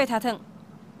फैनाया फैबाय थाथों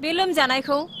बे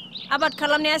लोमजानायखौ आबाद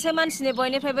खालामनायासो मानसिनि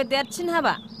बयनिफ्रायबो देरसिन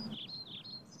हाबा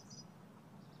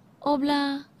अब्ला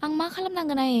आं मा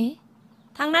खालामनांगोन आयै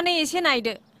थांनानै एसे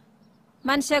नायदो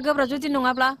मानसिया गोब्राब जुदि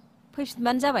नङाब्ला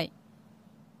फैफिनबानो जाबाय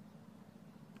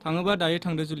थाङोबा दायो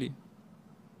थांदो जुलि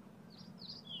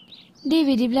दे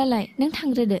बिदिब्लालाय नों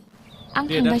थांग्रोदो आं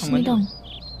थांगासिनो दं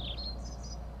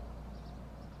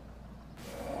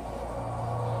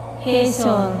हे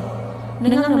इसोर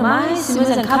नों आंनो मा एसे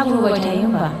मोजां खाबु होबाय थायो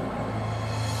होमबा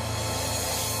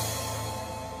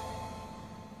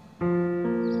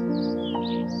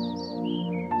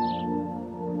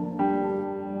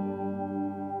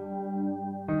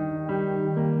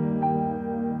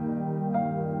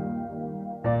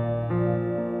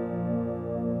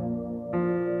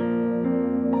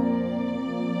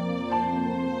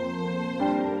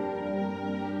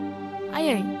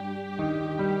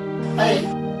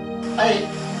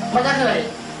मा जाखो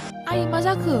आइ मा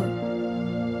जाखो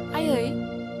आयै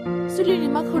जुलिनि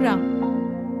मा खौरां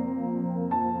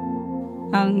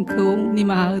आंखौ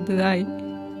निमाहा होदो आइ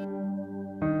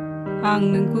आं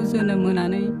नोंखौ जोनोम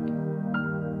होनानै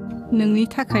नोंनि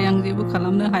थाखाय आं जेबो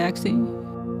खालामनो हायाखिसै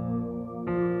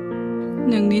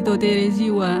नोंनि ददेरे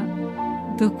जिउआ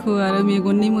दुखु आरो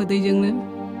मेगननि मोदैजोंनो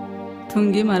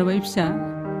थुंगे मारबाय फिसा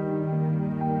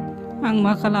आं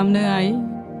मा खालामनो आइ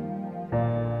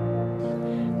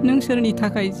नों सोरनि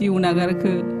थाखाय जिउ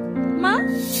नागारखो मा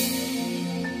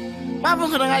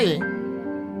बुंखो नों आयै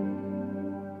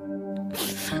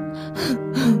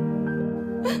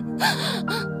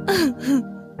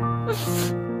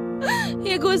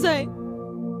हे गसाइ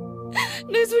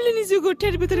नों जुलिनि जिउखौ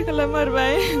थेर बेथेर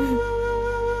खालाममारबाय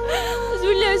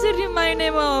जुलिया सोरनि माइनाय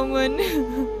मावामोन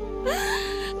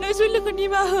नों जुलिखौ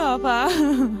निमाहा हो आफा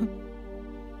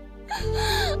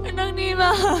नों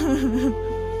निमाहा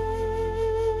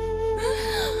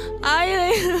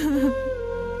आयै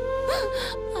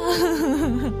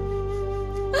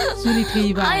जुलि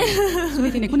थैबाय जुलि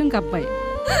थैनायखौ नों गाबबाय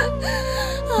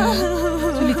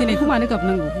जुलि थैनायखौ मानो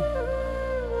गाबनांगौ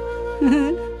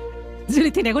जुलि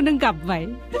थैनायखौ नों गाबबाय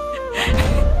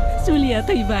जुलिया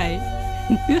थैबाय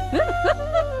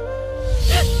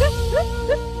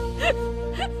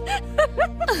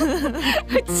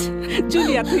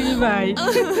जुलिया थैबाय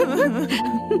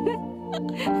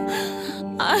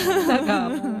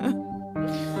दागाब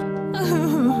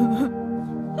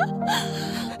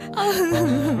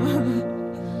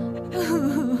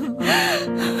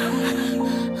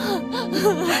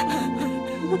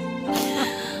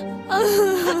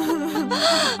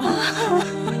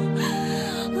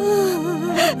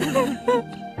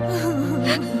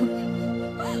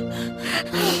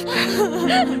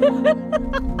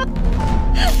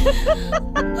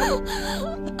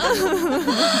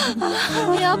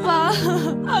Apa?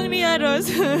 Ang niaros.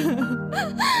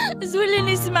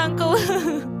 Zulini simangko.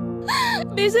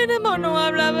 Bisa na mau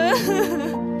nungam lama.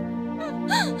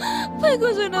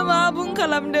 Pego sana mabung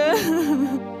kalam deh.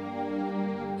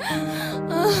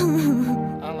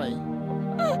 Alay.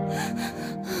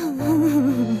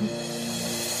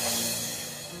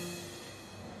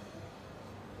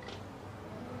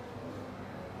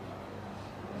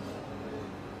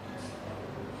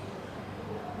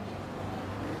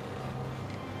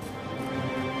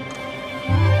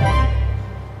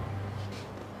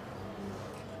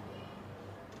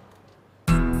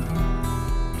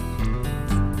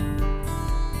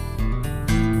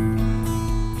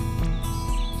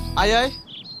 Ayai,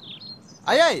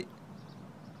 ayai,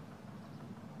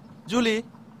 Julie,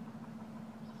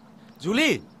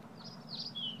 Julie,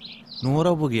 न'आव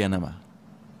रावबो गैया नामा?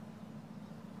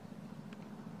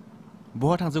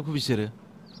 बहा थांजोबखो बिसोरो?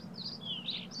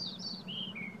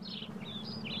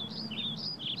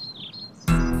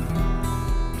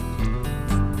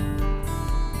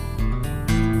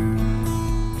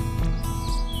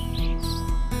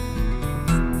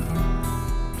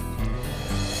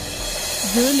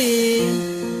 Julie,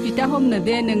 kita homne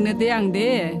deh, nengne deh ang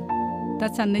deh,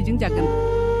 tak sanai jeng jagan.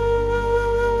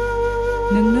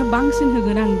 Nengne bangsin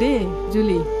hogan ang deh,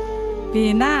 Julie.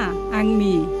 Pena ang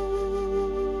ni.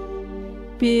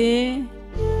 Pe,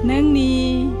 neng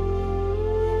ni.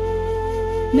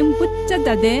 Neng putca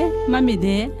deh, mami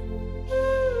deh.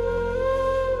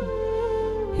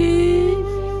 He,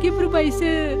 kipru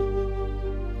baise.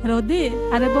 Rode,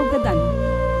 ada bau gadan.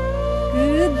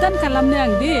 Gadan kalamnya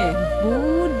ang deh.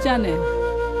 Bud jane.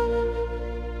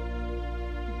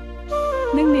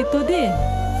 Neng ni tu deh,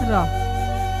 roh.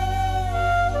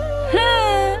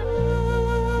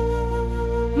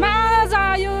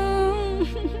 Mazayung.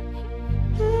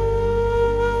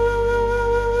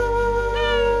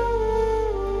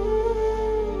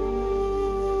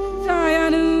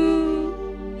 Sayanu.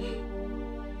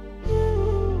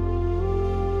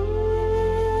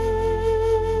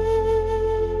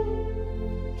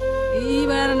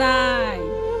 Bibarni.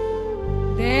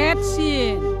 That's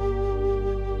it.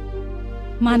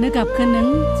 Mana gapkan neng,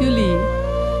 Julie?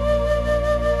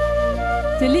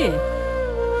 Julie?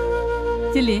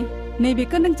 Julie, nih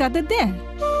bekan neng catat deh.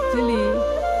 Julie.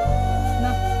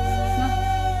 Nah, nah.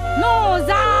 No,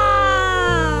 za.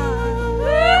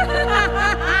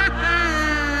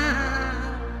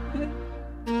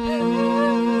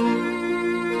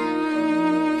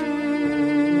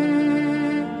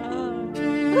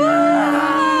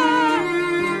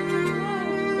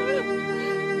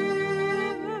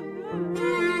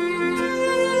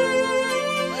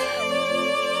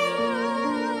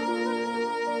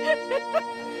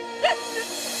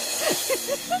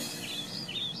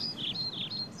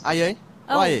 Ayai,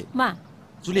 Oh, ayai. Ma.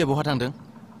 Julia bहा थांदों?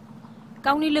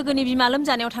 गावनि लोगोनि बिमा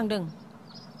लोमजानायाव थांदों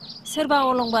सोरबा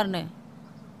अलंबारनो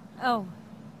औ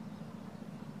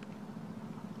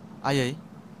आयै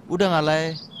उदाङालाय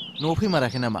न'आव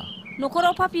फैमाराखै नामा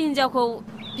न'खराव पापि हिन्जावखौ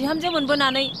बिहामजो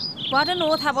मोनबोनानै बहाथो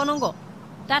न'आव थाबावनांगौ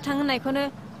दा थां होननायखौनो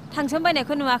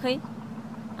थांसोमबायनायखौ नुवाखै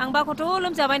आंबा गथ'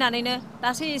 लोमजाबायनानैनो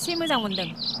दासो एसे मोजां मोनदों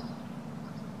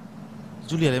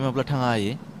जुलियालाय माब्ला थाङा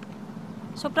आयै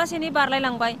सप्तासेनि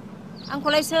बारलायलांबाय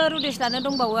आंखौलाय सोर उदेस लानो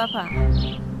दंबावो आफा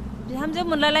बिहामजो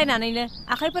मोनलायलायनानैनो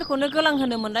आखाइफोरखौनो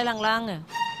गोलांहोनो मोनलायलांला आङो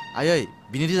आयै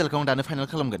बिनि रिजाल्टखौ आं दानो फाइनाल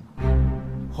खालामगोन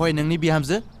हय नोंनि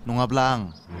बिहामजो नङाब्ला आं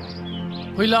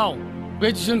फैलाव बे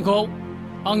डिसिसनखौ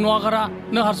आं नुवागारा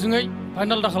नों हारसिङै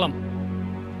फाइनाल दा खालाम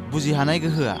बुजि हानाय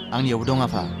गोहोआ आंनियावबो दं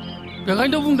आफा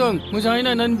बेखायनोथ' बुंदों मोजाङै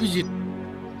नायनानै बिजित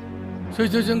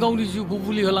सैथोजों गावनि जिउखौ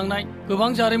बुलि होलांनाय गोबां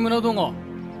जारिमिनाव दङ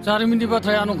जारिमिननि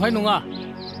बाथ्राया नंखाय नङा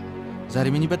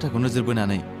जारिमिननि बाथ्राखौ नोजोर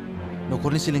बोनानै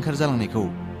न'खरनि सिलिंखार जालांनायखौ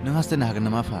नों हास्थायनो हागोन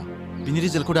नामा आफा बिनि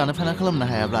रिजाल्टखौ दानो फाइनाल खालामनो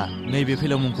हायाब्ला नैबे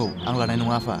फैलाव मुंखौ आं लानाय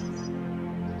नङा आफा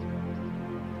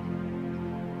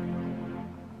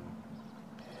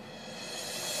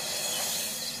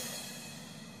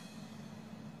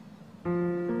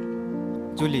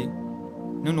जुलि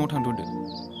नों न'आव थांथ'दो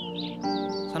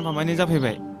सानफामानि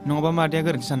जाफैबाय नङाबा मादैया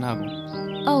गोरोन्थि साननो हागौ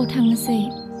औ थांनोसै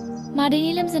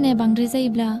मादैनि लोमजानाया बांद्राय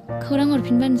जायोब्ला खौरां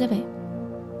हरफिनबानो जाबाय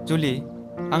जुलि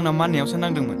आंना माननायावसो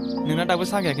नांदोंमोन नोंना दाबो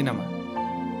सागायाखै नामा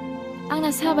आंना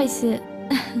साबायसो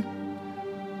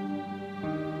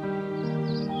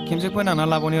खेमसे फोनांना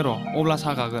लाबावनि र' अब्ला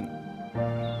सागागोन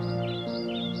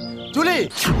जुलि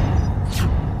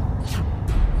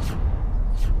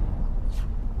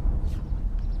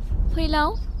फैलाव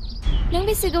नों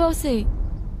बेसे गोबावसै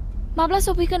माब्ला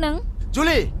सफैखो नों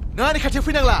जुलि नों आंनि खाथियाव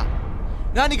फैनांला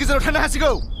नों आंनि गेजेराव थानो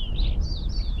हासिगौ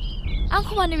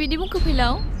आंखौ मानो बिदि बुंखो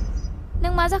फैलाव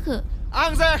नों मा जाखो आं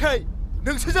जायाखै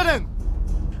नोंसो जादों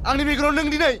आंनि मेगनाव नों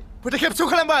दिनै फोथा खेबस'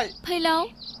 खालामबाय फैलाव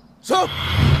चुप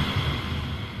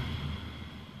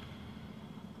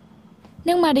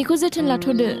नों मादैखौ जोथोन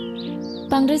लाथ'दो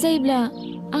बांद्राय जायोब्ला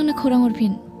आंनो खौरां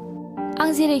हरफिन आं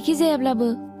जेरैखि जायाब्लाबो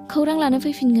खौरां लानो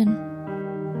फैफिनगोन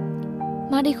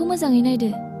मादैखौ मोजाङै नायदो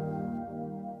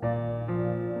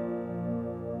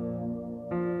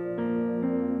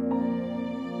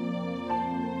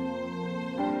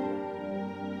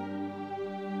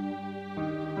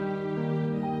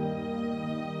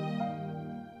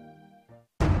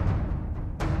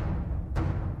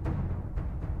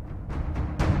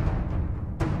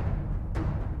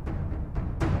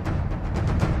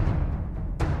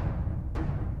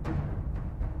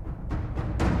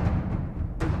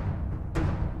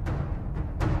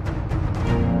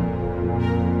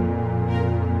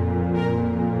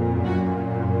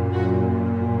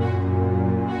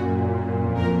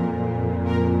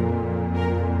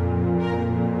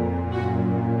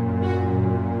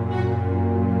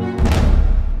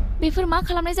बेफोर मा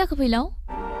खालामनाय जाखो फैलाव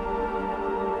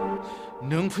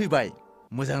नों फैबाय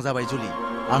मोजां जाबाय जुलि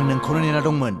आं नोंखौनो नेना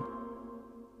दंमोन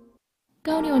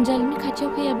गावनि अनजालुनि खाथियाव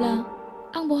फैयाब्ला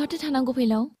आं बहाथो थानांगौ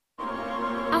फैलाव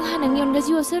आंहा नोंनि अनगा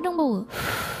जिउआव सोर दंबावो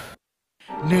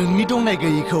नोंनि दंनाय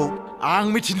गैयैखौ आं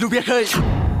मिथिनो लुबैयाखै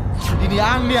दिनै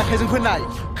आंनि आखाइजों फोननाय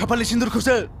खाफालनि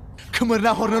सिन्दुरखौसो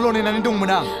खोमोरना हरनोल' नेनानै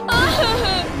दंमोन आं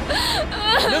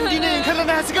नों दिनै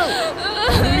ओंखारलांनो हासिगौ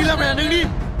नोंनि लामाया नोंनि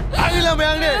आंनि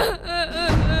लामाया आंनि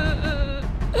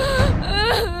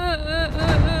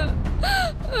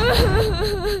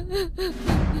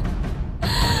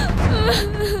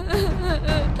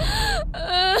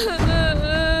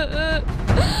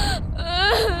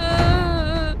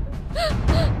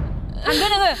थांदो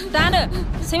नोङो दानो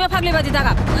सैमा फाग्लि बादि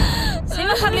दागाब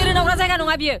सैमा फाग्लि रोनावग्रा जायगा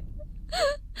नङा बियो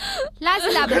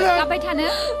लाजिलाबो गाबबाय थानो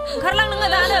ओंखारलां नोङो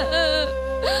दानो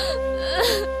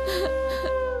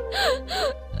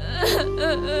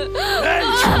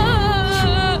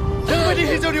जोंबायदि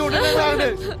हिन्जावनि अननाय नांला आंनो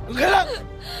ओंखारलां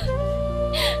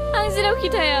आं जेरावखि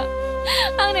थाया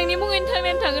आं नोंनि मुङैनो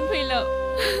थांनानै थागोन फैलाव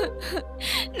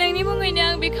नोंनि मुङैनो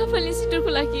आं बे खाफालनि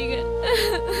सिन्दुरखौ लाखिगोन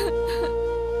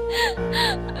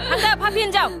थांदो पापि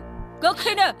हिन्जाव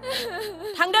गोख्रैनो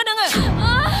थांदो नोङो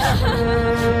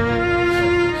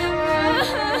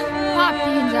पापि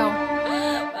हिन्जाव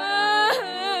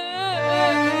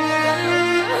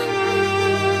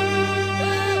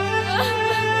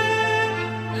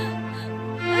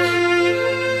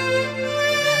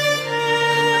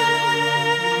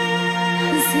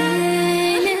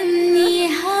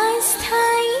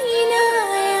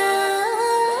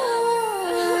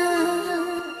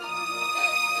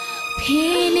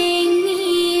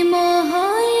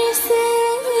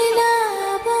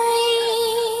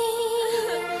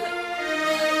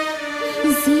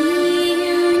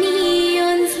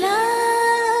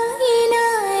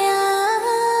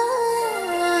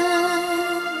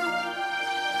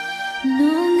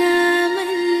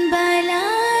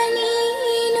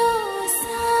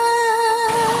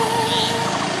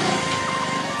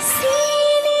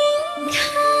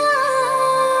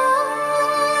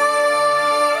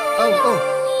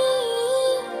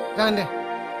Jangan deh.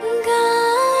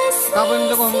 Kapan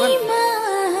logo हमगन?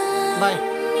 Bye.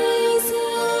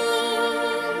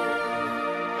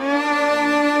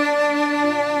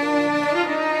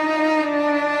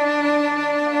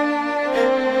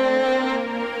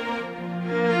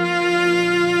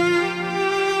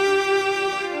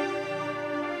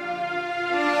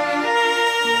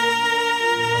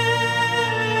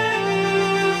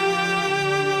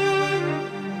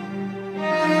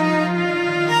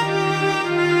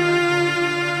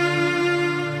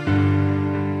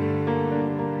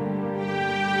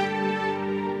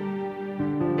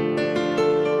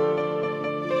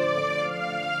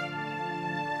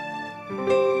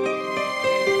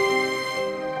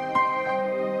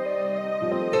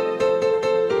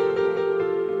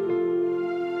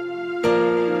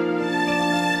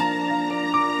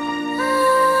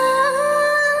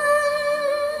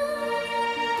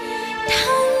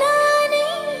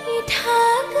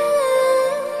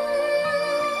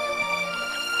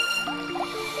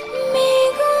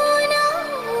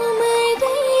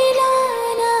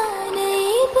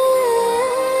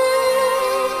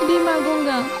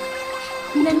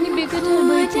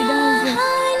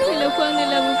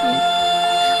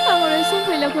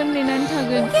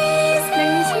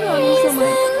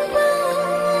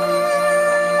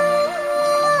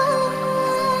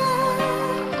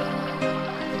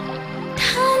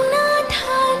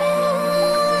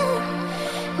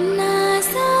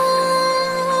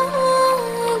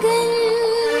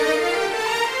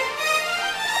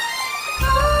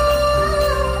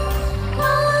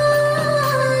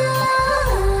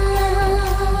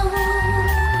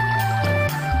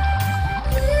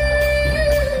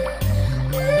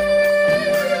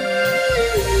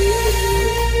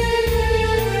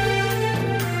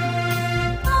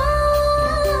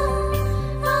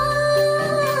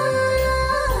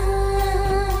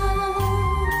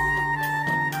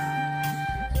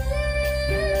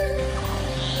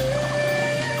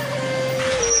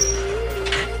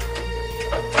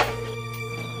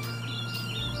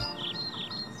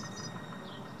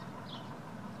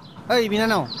 Hei,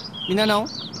 Biनानाव, Biनानाव.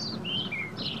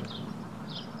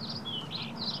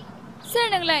 सोर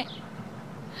नोंलाय?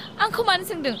 आंखौ मानो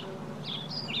सोंदों?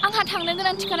 आंहा थांनो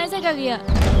गोनां थिखानाय जायगा गैया.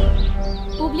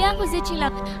 बुब्लिया आंखौ जेथिं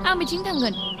लां, आं बिथिं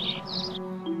थांगोन.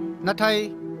 नाथाय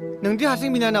नोंदि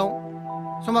हारसिं बिनानाव,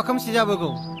 समा खोमसि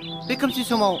जाबोगौ. बे खोमसि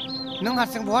समाव नों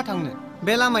हारसिं बहा थांनो?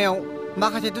 बे लामायाव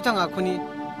माखासे दुथां आखुनि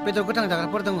बेदर गोथां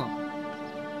जाग्राफोर दङ.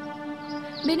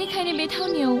 बेनिखायनो बे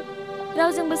थावनियाव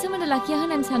रावजोंबो सोमोन्दो लाखिया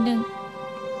होननानै सानदों.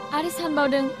 आरो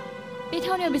सानबावदों बे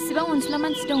थावनियाव बेसेबां अनसुला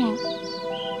मानसि दङ.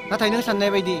 नाथाय नों साननाय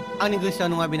बायदि आंनि गोसोआ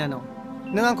नङा बिनानाव.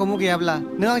 नों आंखौ मुगैयाब्ला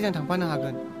नों आंजों थांफानो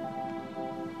हागोन.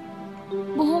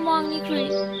 बुहुमाव आंनिख्रुइ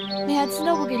नेहाथसिन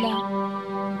रावबो गैला.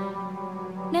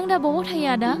 नों दा बबाव थायो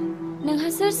आदा? नोंहा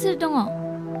सोर सोर दङ?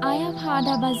 आइ आफा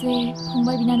आदा बाजै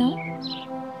फंबाय बिनानाव?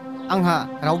 आंहा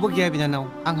रावबो गैया बिनानाव.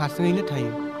 आं हारसिङैनो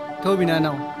थायो. थ'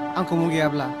 बिनानाव, आंखौ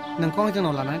मुगैयाब्ला नोंखौ आं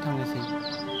जोंनाव लानानै थांनोसै.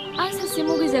 आं सासे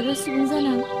मुगैजाग्रा सुबुं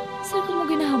जाना सोरखौ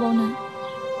मुगैनो हाबावनो?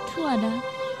 थु आदा,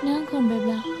 नों आंखौ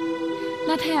अनबायब्ला.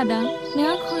 नाथाय आदा, नों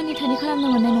आंखौ आंनि थानि खालामनो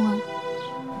मोननाय नङा.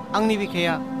 आंनि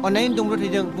बिखाया अननायनि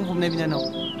दुंब्रुथैजों बुंफबनाय बिनानाव.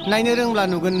 नायनो रोंब्ला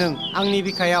नुगोन नों आंनि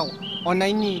बिखायाव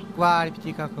अननायनि गुवार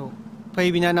फिथिखाखौ. फै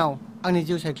बिनानाव, आंनि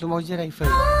जिउ सायख्लुमाव जिरायफै.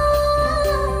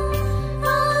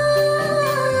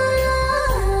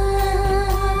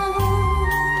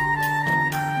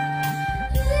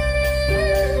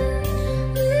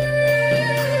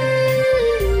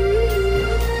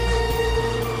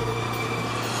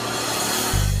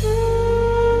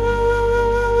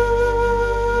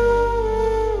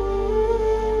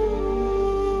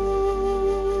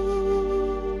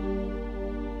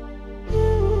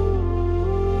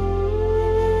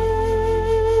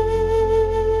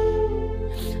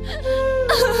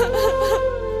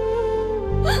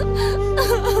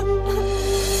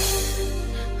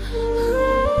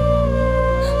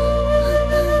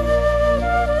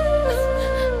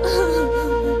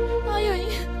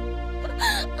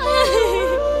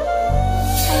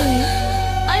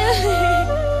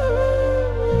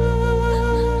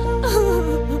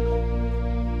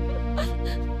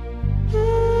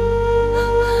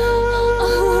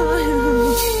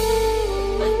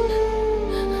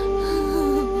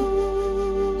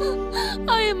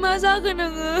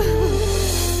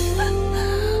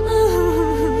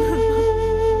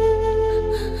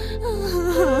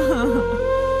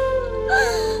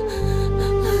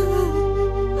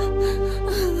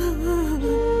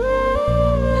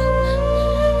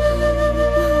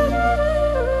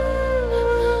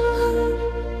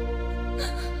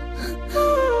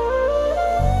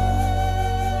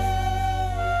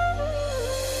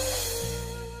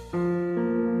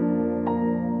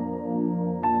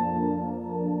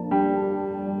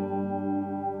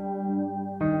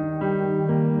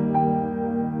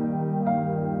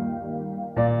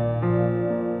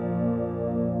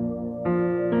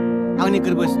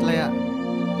 गोरबो सिथ्लाया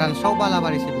रानस्राव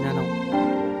बालाबारिसो बिनानाव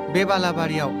बे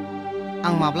बालाबारियाव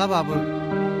आं माब्लाबाबो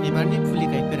बिबारनि फुलि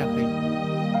गायफेराखै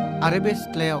आरो बे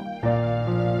सिथ्लायाव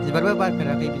बिबारबो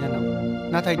बारफेराखै बिनानाव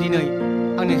नाथाय दिनै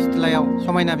आंनि सिथ्लायाव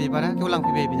समायना बिबारा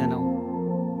गेवलांफैबाय बिनानाव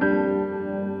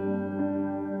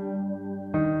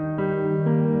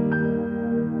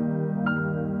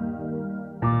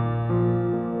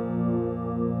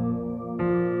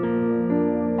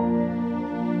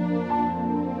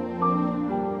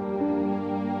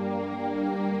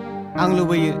आं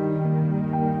लुबैयो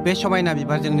बे समायना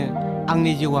बिबारजोंनो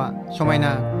आंनि जिउआ समायना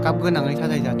गाब गोनाङै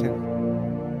साजायजाथों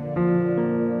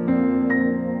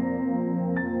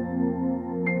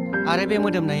आरो बे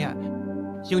मोदोमनाया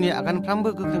जिउनि आगानफ्रामबो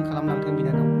गोख्रों खालामलांथों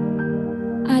बिनानाव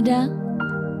आदा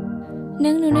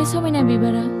नों नुनाय समायना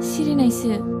बिबारा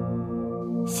सिरिनायसो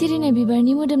सिरिनाय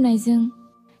बिबारनि मोदोमनायजों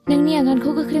नोंनि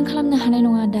आगानखौ गोख्रों खालामनो हानाय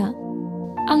नङा आदा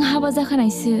आं हाबा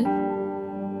जाखानायसो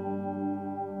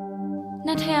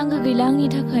नाथाय आंगो गैला आंनि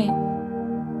थाखाय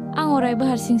आं अरायबो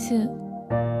हारसिंसो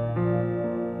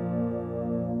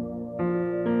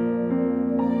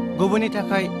गुबुननि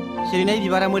थाखाय सिरिनाय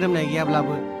बिबारा मोदोमनाय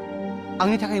गैयाब्लाबो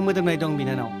आंनि थाखाय मोदोमनाय दं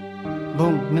बिनानाव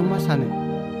बुं नों मा सानो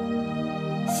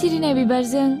सिरिनाय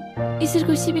बिबारजों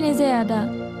इसोरखौ सिबिनाय जाया आदा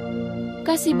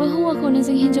गासैबो हौवाखौनो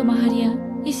जों हिन्जाव माहारिया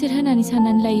इसोर होननानै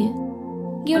साननानै लायो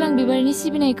गेवलां बिबारनि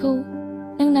सिबिनायखौ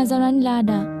नों नाजावनानै ला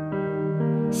आदा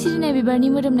सिरिनाय बिबारनि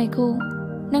मोदोमनायखौ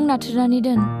नों नाथ्रोदनानै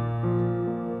दोन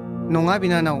नङा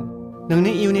बिनानाव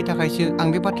नोंनि इयुननि थाखायसो आं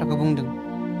बे बाथ्राखौ बुंदों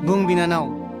बुं बिनानाव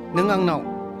नों आंनाव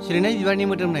सिरिनाय बिबारनि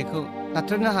मोदोमनायखौ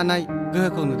नाथ्रोदनो हानाय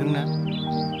गोहोखौ नुदोंना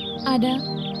आदा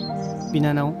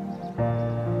बिनानाव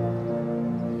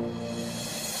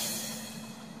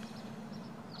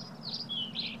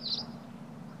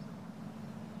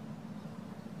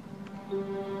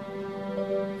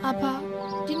आफा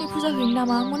दिनै फुजा हैनो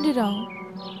नामा मन्दिराव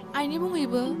आइनि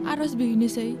मुङैबो आरज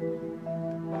बिहैनोसै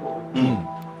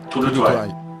थुदो आइ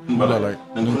होमबालाय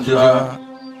नोंखुनजोआ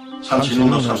सानसेनि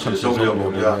उनाव सानसे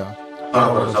जावलिया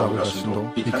बारा जाबोगासिनो दं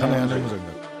बिखानायानो मोजां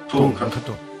थौ ओंखारथ'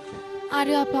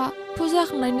 आरो आफा फुजा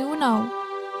होखांनायनि उनाव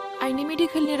आइनि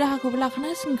मेडिकेलनि राहाखौबो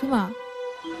लाखानांसिगोन खोमा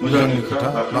मोजांनि खोथा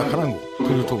लाखानांगौ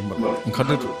थुदोथ' होमबा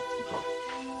ओंखारदोथ'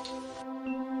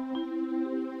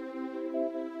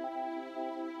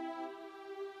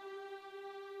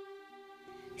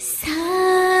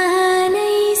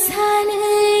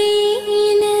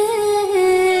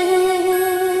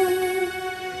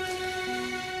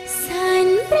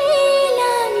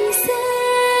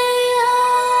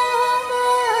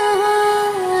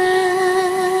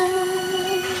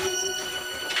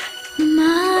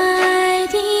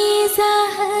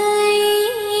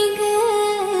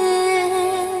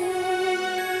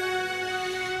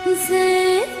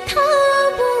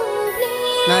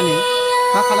 नानि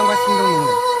मा खालामगासिनो दं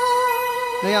नोंलाय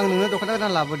नै आं नोंनो दख'ना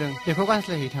गोदान लाबोदों बेखौ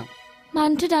गानस्लायहैथां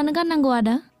मानोथो दानो गाननांगौ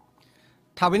आदा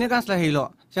थाबैनो गानस्लायहैल'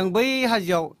 जों बै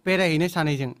हाजोआव बेरायहैनो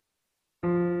सानैजों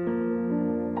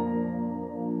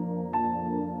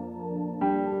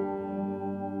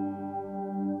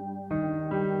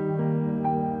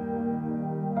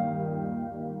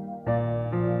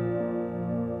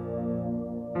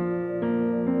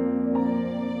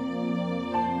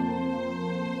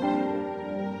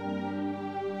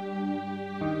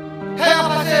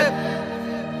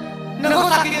नोंखौ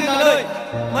साखि दोननानै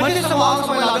मोनसे समाव आं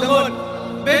समाय लादोंमोन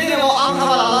बे दिनाव आं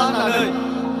हाबा लाला होननानै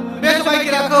बे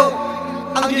समायगिराखौ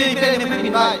आं दिनै बेरायनो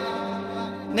फैफिनबाय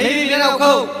नैबे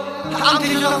बिनानावखौ आं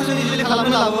थैजों जुलि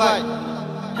खालामनो लाबोबाय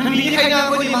बेनिखायनो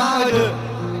आंखौ निमाहा होदो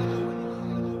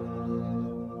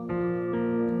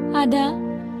आदा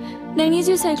नोंनि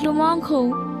जिउ सायख्लुमाव आंखौ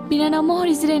बिनानाव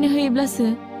महरै जिरायनो होयोब्लासो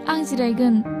आं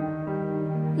जिरायगोन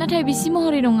नाथाय बिसि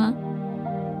महरै नङा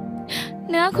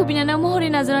नों आंखौ बिनानाव महरै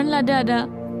नाजावनानै लादो आदा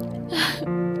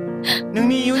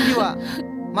नोंनि इयुन जिउआ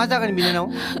मा जागोन बिनानाव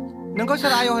नोंखौ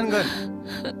सोर आय होनगोन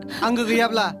आंगो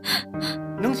गैयाब्ला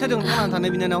नों सोरजों थांनानै थानो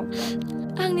बिनानाव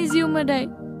आंनि जिउ मोदाय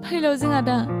फैलावजों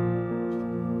आदा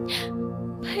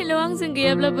फैलाव आंजों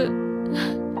गैयाब्लाबो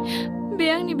बे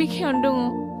आंनि बिखायावनो दङ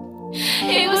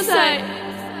हे गसाइ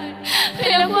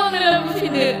फैलावखौ आंनो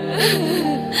लाबोफिनो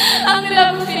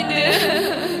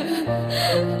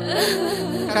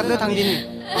खारदो थांदिनि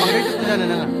बांद्राय दुखु जानो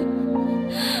नाङा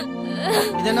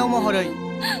बिनानाव महरै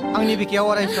आंनि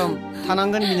बिखायाव अराय सम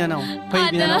थानांगोन बिनानाव फै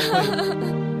बिनानाव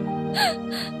फै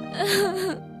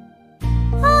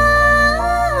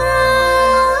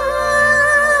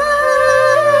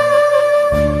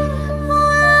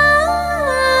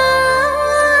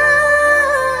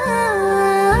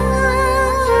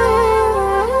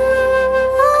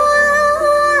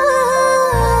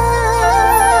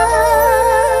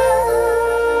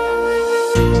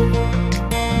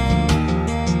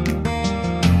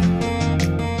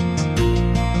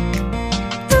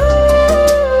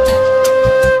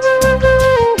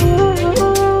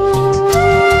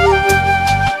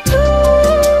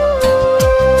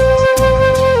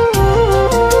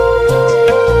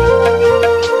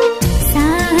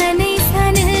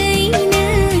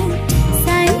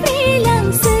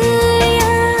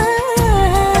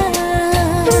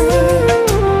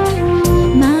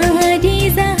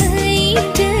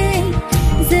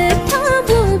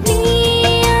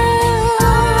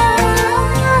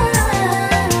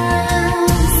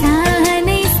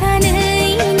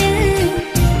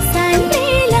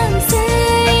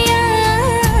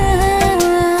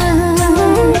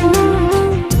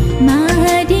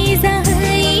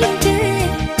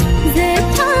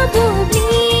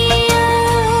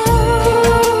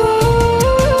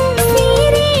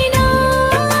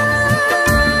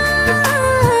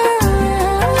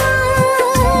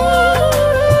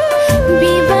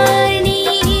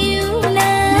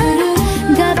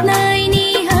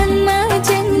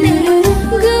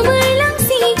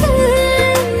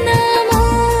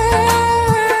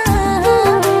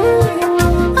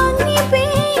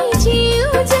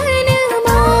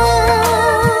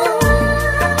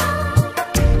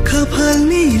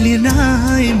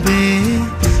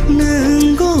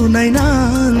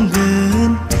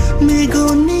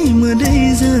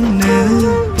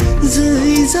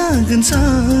फैगोन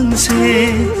सानसे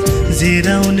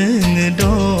जेराव नोङो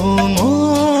दङ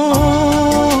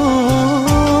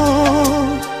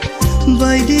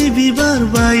बायदि बिबार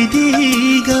बायदि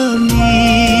गामि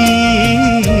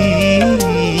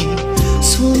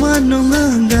समान नङा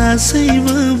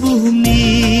गासैबो बुहुमनि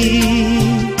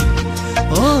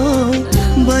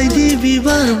बायदि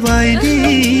बिबार बायदि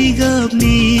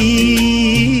गाबनि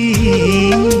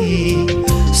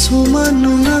समान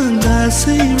नङा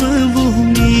गासैबो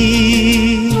बुहुमनि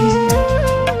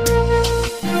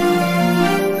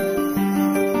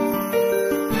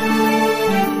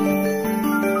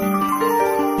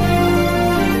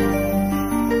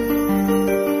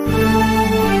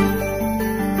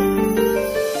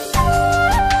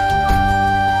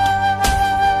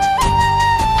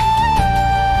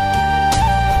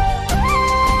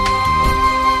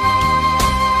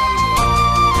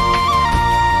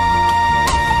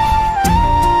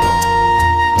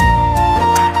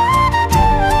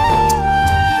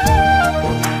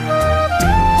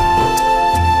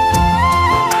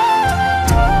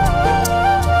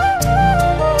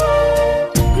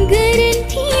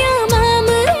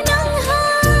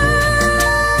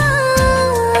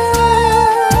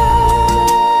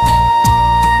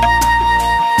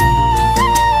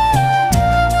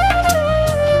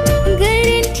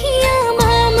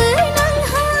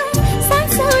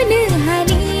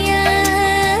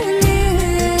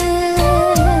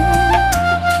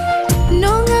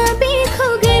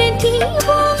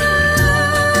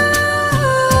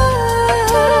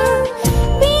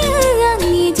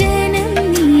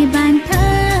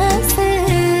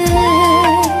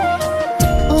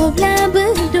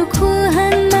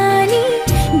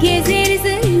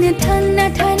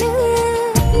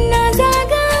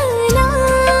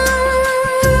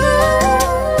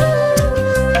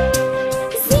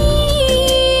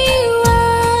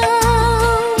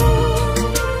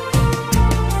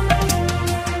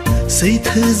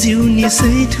सैथो जिउनि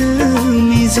सैथो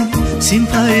मिजिं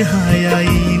सिमफाय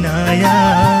हायायनाया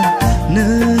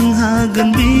नों हागोन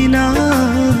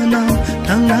बिनानाव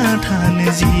थांना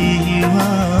थानो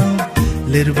जिउआव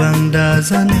लोरबां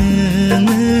दाजानो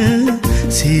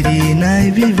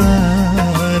सिरिनाय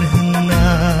बिबार होनना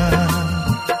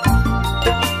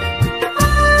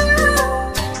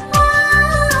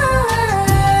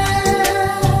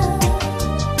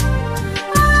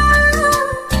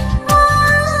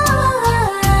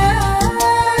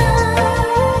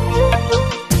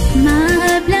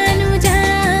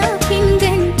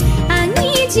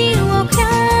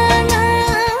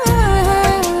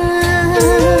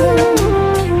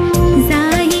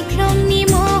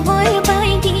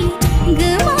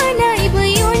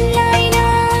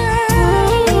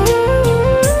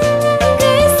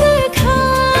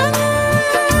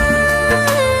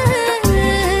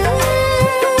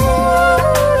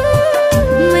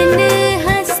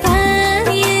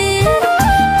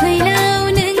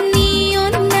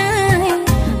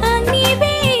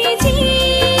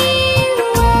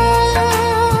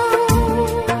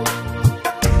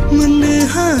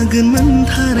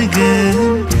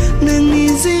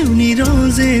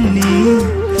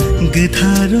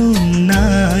गोथार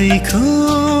अननायखौ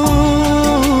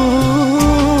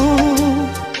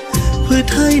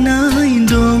फोथायनाय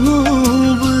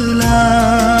दङब्ला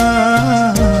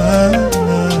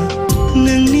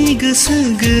नोंनि गोसो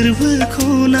गोरबोखौ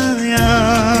नाया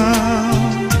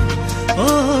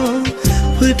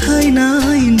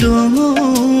फोथायनाय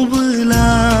दङब्ला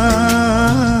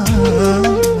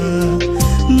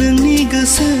नोंनि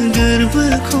गोसो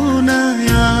गोरबोखौ नाया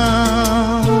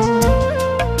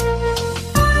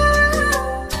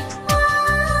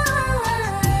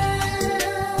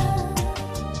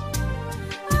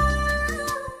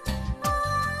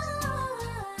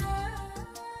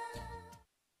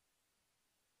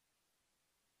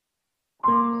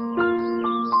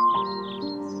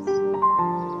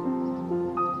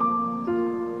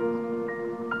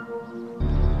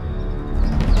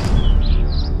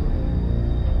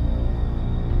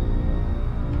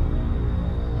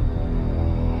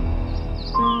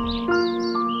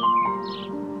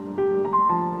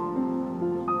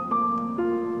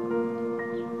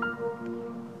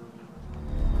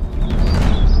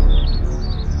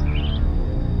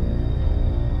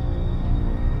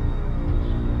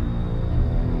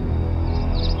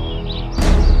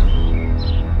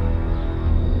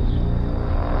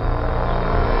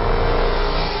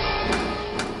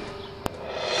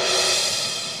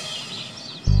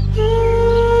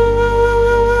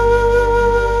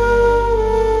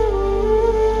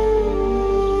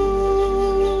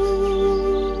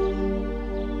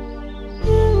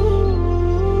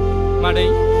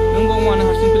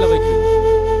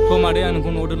मादै आं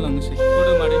नोंखौ न'आव दोनलांनोसै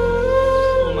होदो मादै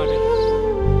औ मादै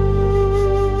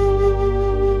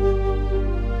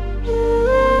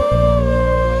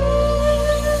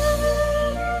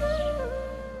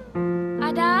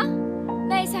आदा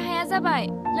नै साहाया जाबाय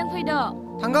लोंफैद'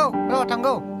 थांगौ र'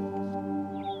 थांगौ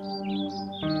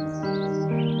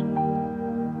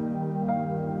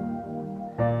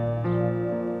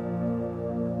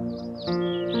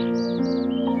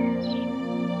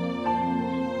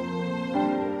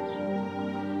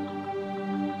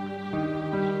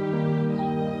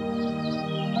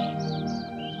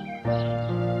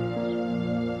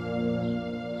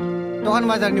दखान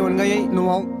बाजारनि अनगायै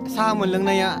न'आव साहा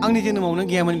मोनलोंनाया आंनि जोनोमावनो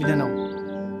गैयामोन बिनानाव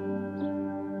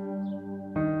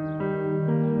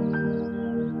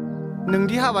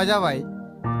नोंदि हाबा जाबाय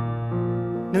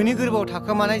नोंनि गोरबोआव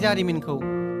थाखोमानाय जारिमिनखौ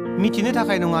मिथिनो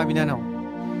थाखाय नङा बिनानाव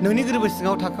नोंनि गोरबो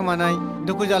सिङाव थाखोमानाय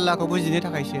दुखु जारलाखौ बुजिनो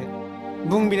थाखायसो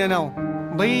बुं बिनानाव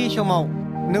बै समाव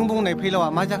नों बुंनाय फैलावआ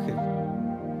मा जाखो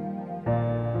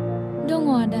दङ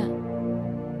आदा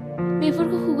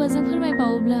बेफोरखौ खुगाजों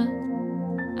फोरमायबावोब्ला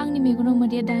आंनि मेगनाव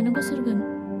मोदैया दानो गसरगोन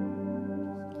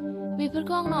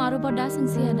बेफोरखौ आंनाव आरोबाव दा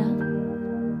सोंसै आदा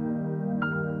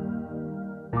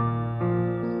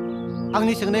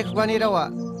आंनि सोंनाय खुगानि रावा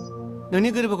नोंनि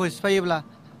गोरबोखौ सिफायोब्ला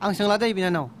आं सोंला दै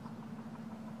बिनानाव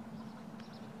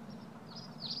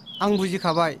आं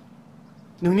बुजिखाबाय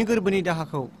नोंनि गोरबोनि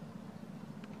दाहाखौ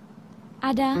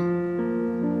आदा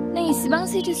नों इसिबां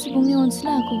सैथो सुबुंनि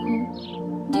अनसुला आखुखौ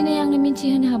दिनै आंनो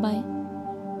मिथिहोनो हाबाय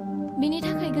बेनि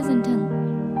थाखाय गोजोन्थों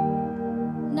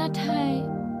नाथाय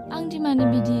आं दिमानो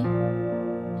बिदि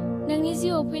नोंनि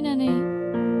जिउआव फैनानै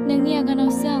नोंनि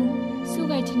आगानावसो आं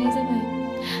सुगायथिनाय जाबाय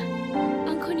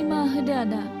आंखौ निमाहा होदो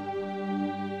आदा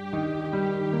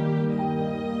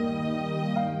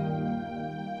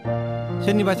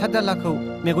सोरनिबा सादालाखौ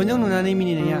मेगनजों नुनानै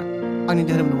मिनिनाया आंनि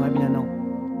धोरोम नङा बिनानाव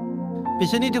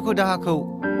बिसोरनि दुखु दाहाखौ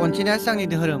अनसायनायासो आंनि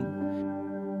धोरोम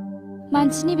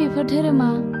मानसिनि बेफोर धोरोमा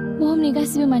बुहुमनि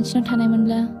गासिबो मानसिनाव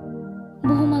थानायमोनब्ला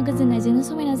बुहुमा गोजोननायजोंनो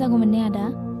समायना जागौमोन ने आदा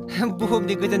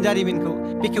बुहुमनि गोजोन जारिमिनखौ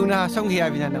बेखेवनो हासं गैया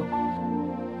बिनानाव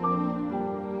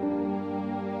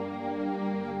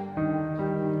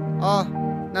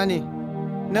नानि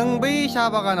नों बै साहा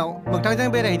बागानाव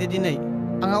मोगथांजों बेरायहैदो दिनै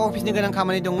आंहा अफिसनि गोनां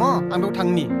खामानि दङ आं बेयाव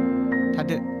थांनि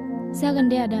थादो जागोन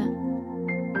दे आदा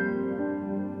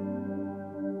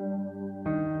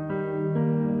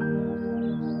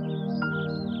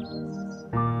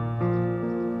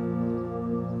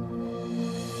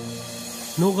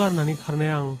न' गारनानै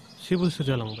खारनाया आं 7 बोसोर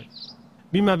जालांबाय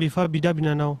बिमा बिफा बिदा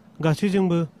बिनानाव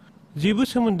गासैजोंबो जेबो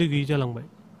सोमोन्दो गैयै जालांबाय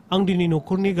आं दिनै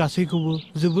न'खरनि गासैखौबो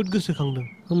जोबोद गोसोखांदों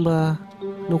होमबा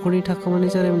न'खरनि थाखोमानाय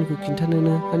जारिमिनखौ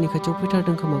खिन्थानोनो आंनि खाथियाव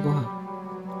फैथारदों खोमा गावहा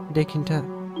दे खिन्था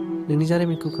नोंनि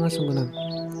जारिमिनखौ खोनासंगोन आं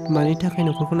मानि थाखाय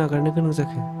न'खरखौ नागारनो गोनां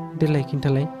जाखो देलाय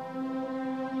खिन्थालाय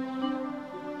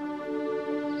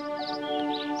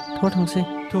थ' थांसै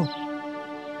थ'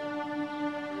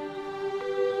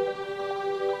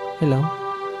 हेल'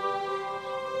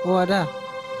 आदा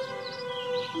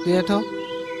गैयाथ'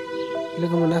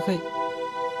 लोगो मोनाखै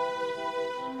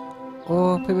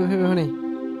फैबाय हनै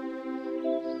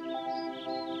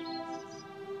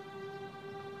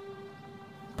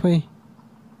फै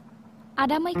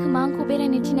आदा मैखोमा आंखौ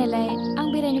बेरायनो थिननायलाय आं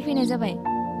बेरायनो फैनाय जाबाय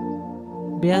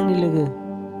बे आंनि लोगो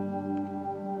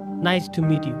नाइस टु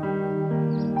मिट इउ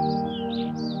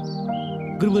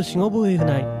गोरबो सिङाव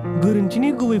बोहैहोनाय गोरोन्थिनि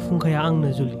गुबै फुंखाया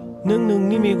आंनो जुलि नों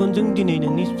नोंनि मेगनजों दिनै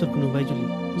नोंनि सुथुरखौ नुबाय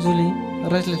जुलि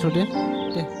रायज्लायथ'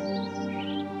 दे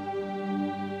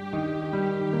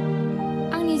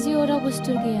आंनि जिउआव रावबो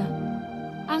सुथुर गैया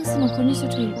आंसो न'खरनि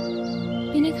सुथुर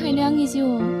बेनिखायनो आंनि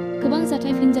जिउआव गोबां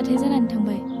जाथाय फिनजाथाय जानानै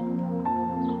थांबाय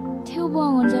थेवबो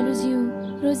आं अनजालु जिउ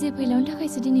रजे फैलावनि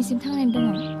थाखायसो दिनैसिम थांनानै दङ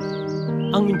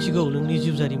आं मिथिगौ नोंनि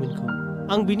जिउ जारिमिनखौ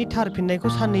आं बिनि थार फिननायखौ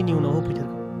साननैनि उनाव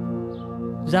होफैथारगोन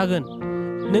जागोन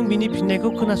नों बिनि फिननायखौ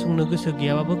खोनासंनो गोसो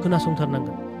गैयाबाबो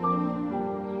खोनासंथारनांगोन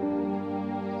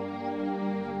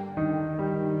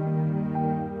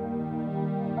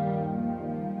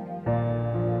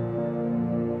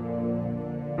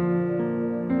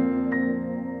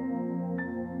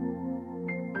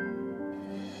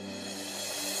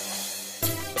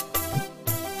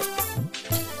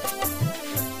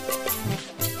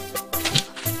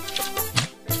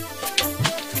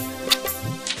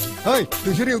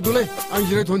नोंसोर एवदोलाय आं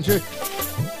जिरायथ'नोसै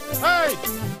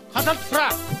खान्थाल थुफ्रा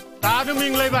दानो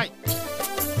मेंलायबाय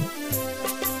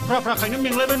फ्राखायनो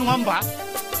मेंलायबाय नङा होमबा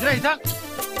जिरायहैथां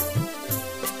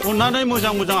अननानै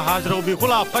मोजां हाजिरायाव बेखौ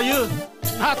लाफायो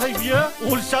नाथाय बियो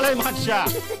अलसियालाय मानसिया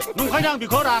नंखायनो आं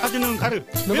बेखौ रागाजोंनो ओंखारो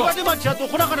बेबादि मानसिया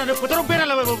दख'ना गाननानै फोथाराव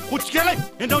बेरायलाबायबाबो खथिखायालाय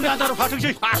हिनजावनि आदाराव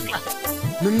थाथोंसै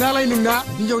नोंनालाय नोंना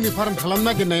हिन्जावनि फार्म खालामनो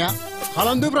नागिरनाया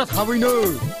खालामदोब्रा थाबैनो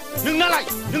नोंनालाय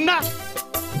नोंना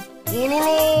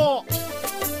गल'ल'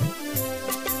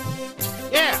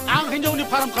 ए आं हिन्जावनि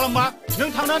फार्म खालामबा नों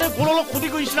थांनानै गल'ल' खुदै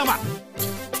गैसै नामा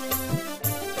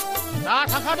दा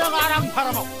थांखादों आरो आं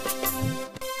फार्माव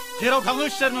जेराव थाङो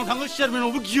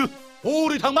चेयारमेनावबो गियो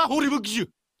हरै थांबा हरैबो गियो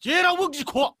जेरावबो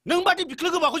गिख' नों बादि बिख्लो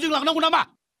गोबाखौ जों लांनांगौ नामा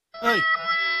ओइ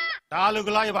दा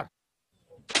लोगो ला एबार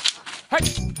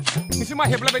नोंसोर मा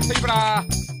हेबलायबाय थायोब्रा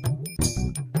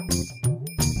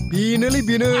बेनोलै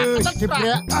बेनो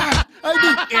हेबग्राया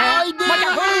मा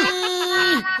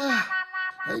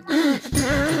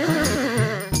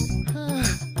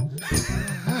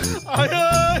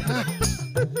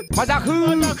जाखो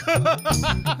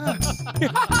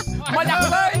मा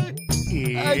जाखोलै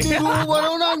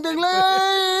रबाराव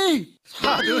नांदोंलै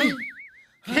सादों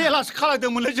खेलासो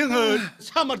खालायदोंमोनलै जोङो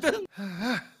सामारदों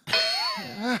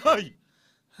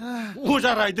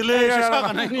अजा रायदोलै एसे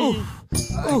सागानायनि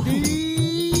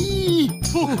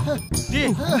दे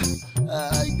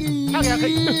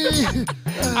सागायाखै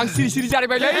आं सिरि सिरि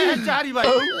जारिबायलै जारिबाय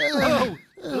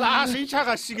लासैनो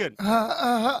सागासिगोन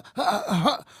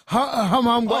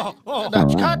हामहामबाय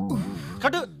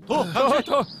खादो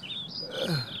थ'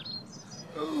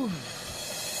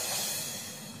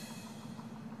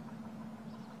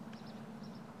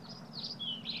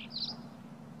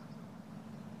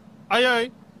 आयै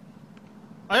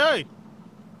आयै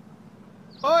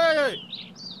ओइ आयै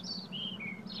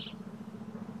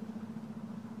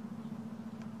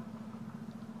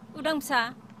उदां फिसा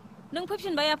नों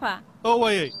फैफिनबाय आफा औ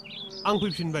आयै आं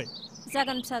फैफिनबाय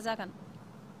जागोन फिसा जागोन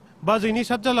बाजैनि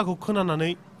सात जालाखौ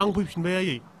खोनानानै आं फैफिनबाय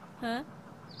आयै हो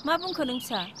मा बुंखो नों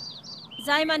फिसा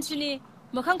जाय मानसिनि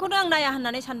मोखांखौनो आं नाया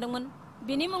होननानै सानदोंमोन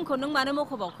बिनि मुंखौ नों मानो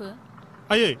मख'बावखो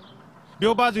आयै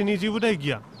बेयाव बाजैनि जेबो दाय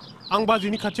गैया आं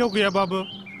बाजैनि खाथियाव गैयाबाबो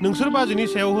नोंसोर बाजैनि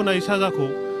सायाव होनाय साजाखौ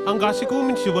आं गासैखौबो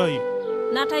मिन्थिजोबो आयै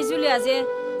नाथाय जुलिया जे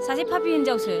सासे फापि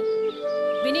हिनजावसो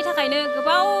बेनि थाखायनो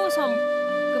गोबाव सम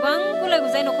गोबां गुलाय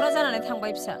गुजाय न'खरा जानानै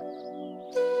थांबाय फिसा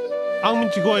आं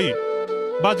मिन्थिगौ आयै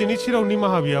बाजैनि सेराव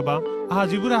निमाहा बियाबा आंहा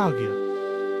जेबो राहा गैया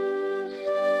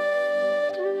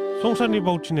संसारनि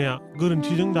बावथिनाया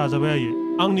गोरोन्थिजों दाजाबाय आयै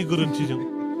आंनि गोरोन्थिजों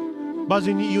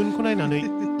बाजैनि इयुनखौ नायनानै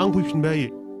आं फैफिनबाय आयै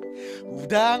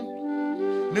उदां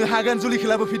नों हागोन जुलिखौ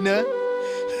लाबोफिननो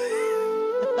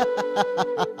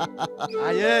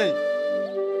आयै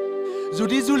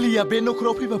जुदि जुलिया बे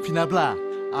न'खराव फैफिनाब्ला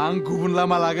आं गुबुन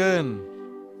लामा लागोन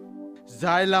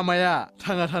जाय लामाया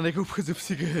थांना थानायखौ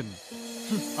फोजोबसिगोन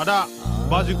आदा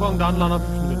बाजैखौ आं दानो लाना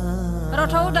फैफिनगोन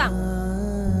रथ' उदां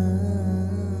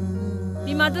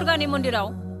बिमा दुर्गानि मन्दिराव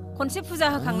खनसे फुजा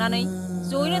होखांनानै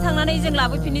जयैनो थांनानै जों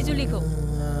लाबोफिननि जुलिखौ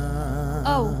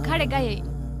औ कारेक्ट आयै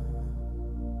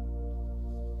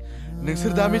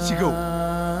नोंसोर दा मिथिगौ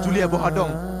जुलिया बहा दं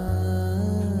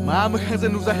मा मोखांजों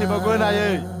नुजाहैबावगोन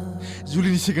आयै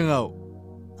जुलिनि सिगाङाव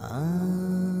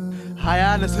हाया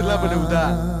नोंसोर लाबोनो उदां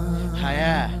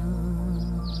हाया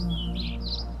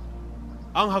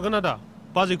आं हागोन आदा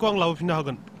बाजैखौ आं लाबोफिननो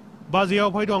हागोन बाजैया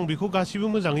अफाय दं आं बेखौ गासिबो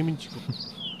मोजाङै मिन्थिगौ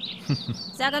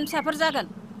जागोन फिसाफोर जागोन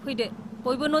फैदो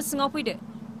बयबो न' सिङाव फैदो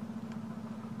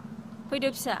फैदो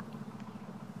फिसा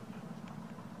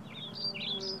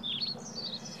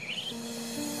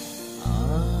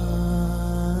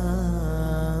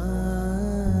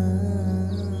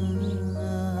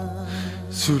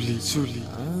जुलि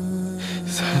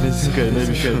सानैजों गायनाय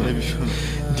बिफां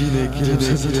दिनै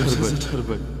गेरेमसा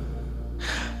जाथारबाय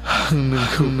आं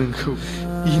नोंखौ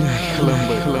इनाय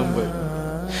खालामबाय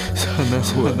साना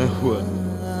हुआ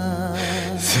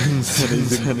जों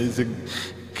सानैजों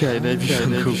गायनाय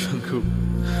बिफांखौ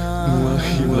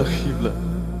नुवाखैब्ला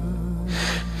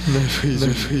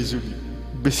नायफै जुलि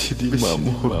बेसेदि मा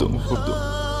महर दं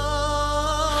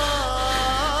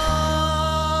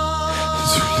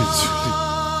जुलि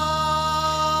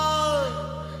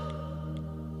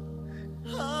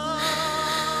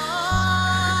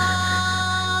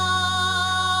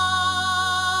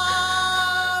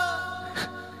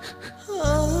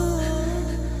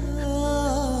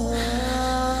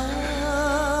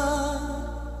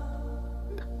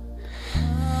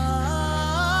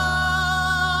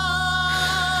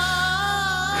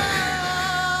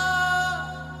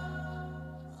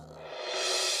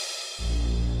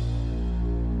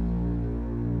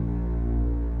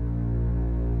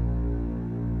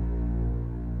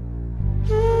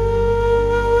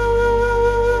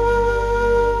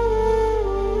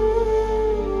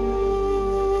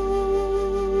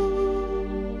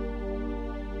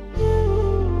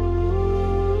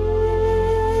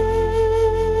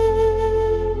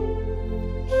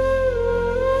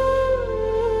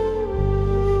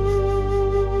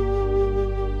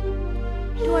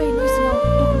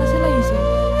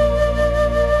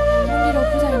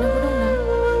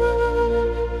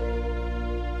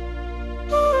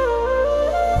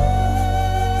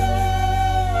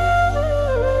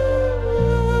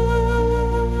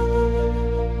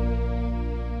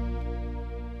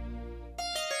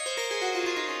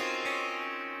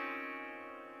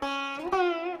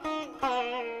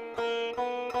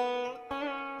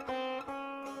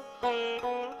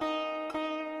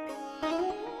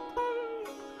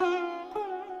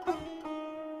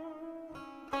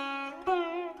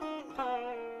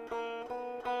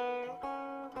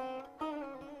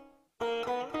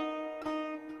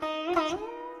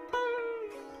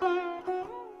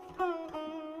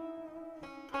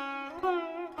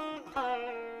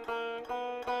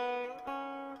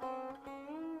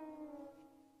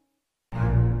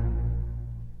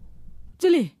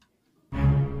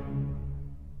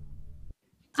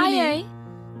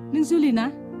नों जुलि ना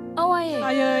औ आयै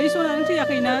आयै सना नों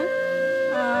थैयाखैना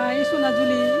आइ सना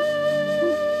जुलि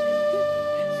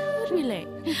बिलाय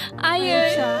आयै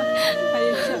फिसा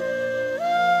आयै फिसा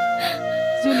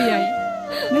जुलि आइ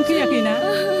नों थैयाखैना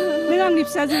नों आंनि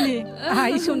फिसा जुलि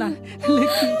आइ सना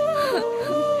लोखि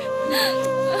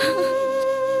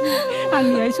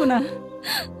आंनि आइ सना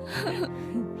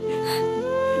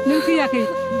नों थैयाखै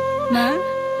ना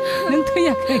नों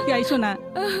थैयाखै आइ सना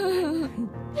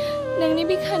नोंनि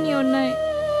बिखानि अननाय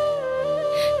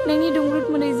नोंनि दुंब्रुद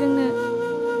मोदैजोंनो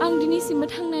आं दिनैसिमबो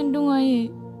थांनानै दं आयै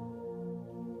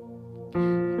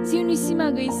जिउनि सिमा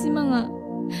गैयै सिमाङा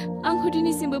आंखौ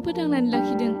दिनैसिमबो फोथांनानै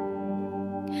लाखिदों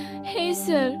हे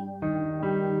इसोर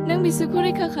नों बिसोरखौ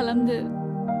रैखा खालामदो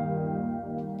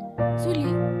जुलि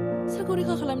सोरखौ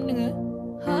रैखा खालामनो नोङो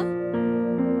हा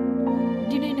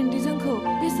दिनै नोंदि जोंखौ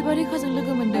बेसेबा रैखाजों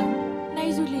लोगो मोनदों नाय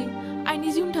जुलि आइनि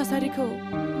जिउनि थासारिखौ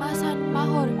मा सान मा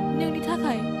हर नोंनि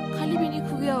थाखाय खालि बेनि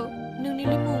खुगायाव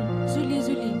नोंनिल' मुं जुलि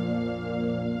जुलि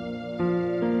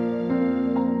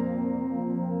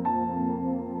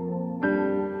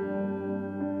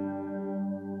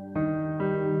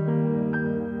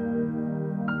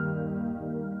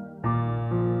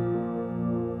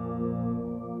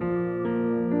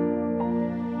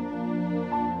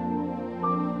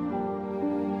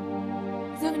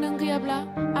जों नों गैयाब्ला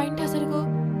आइनि थासारिखौ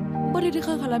बोरै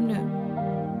रैखा खालामनो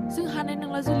जों हानाय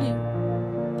नंला जुलि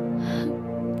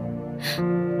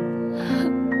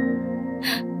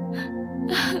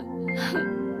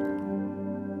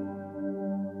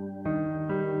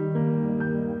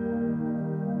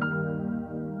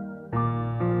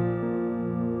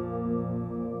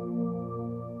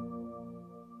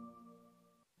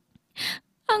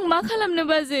आं मा खालामनो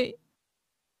बाजै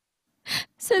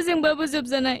सोरजोंबाबो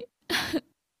जोबजानाय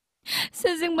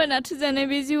सोरजोंबा नाथुरजानाय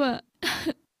बे जिउआ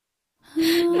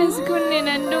नोंसोरखौ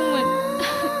नेनानै दंमोन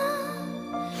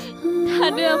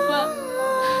थादो आफा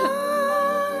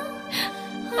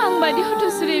आं बादि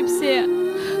हथ'सुरि फिसाया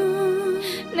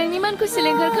नोंनि मानखौ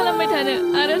सिलिंखार खालामबाय थानो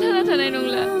आरो थांना थानाय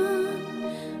नंला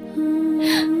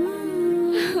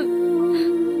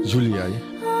जुलि आइ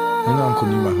नों आंखौ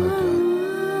निमाहा होदो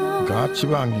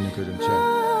गासिबो आंनिनो गोरोन्थि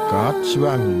गासिबो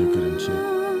आंनिनो गोरोन्थि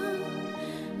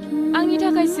आंनि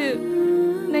थाखायसो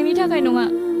नोंनि थाखाय नङा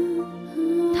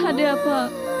थादो आफा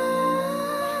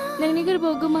नोंनि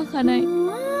गोरबोआव गोमाखानाय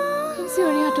खोमसि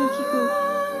हरनि हाथरखिखौ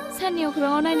साननि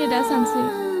अख्राङाव नायनो दा सानसै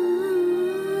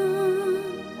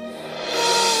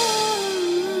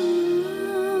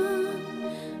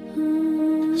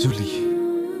जुलि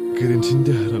गोरोन्थिनि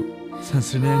दाहाराव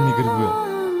सानस्रिनाय आंनि गोरबोआ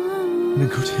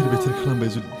नोंखौ थेर बेथेर खालामबाय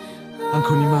जुलि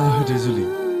आंखौ निमाहा होदो जुलि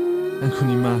आंखौ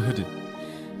निमाहा होदो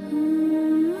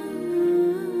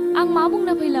आं मा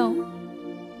बुंना फैलाव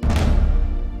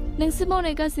नोंसोर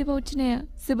मावनाय गासै फावथिनाया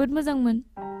जोबोद मोजांमोन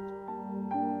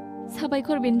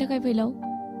साबायखर बेनि थाखाय फैलाव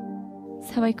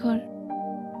साबायखर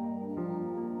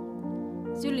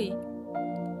जुलि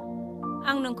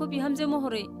आं नोंखौ बिहामजो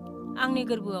महरै आंनि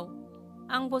गोरबोआव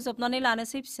आं बजबनानै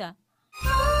लानोसै फिसा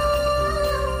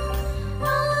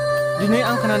दिनै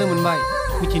आं खोनानो मोनबाय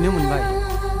मिथिनो मोनबाय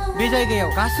बे जायगायाव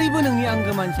गासैबो नोंनि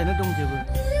आंगो मानसियानो दंजोबो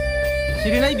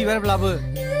सिरिनाय बिबारब्लाबो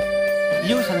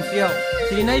जिउ सानस्रियाव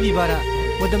सिरिनाय बिबारा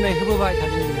मोदोमनाय होबोबाय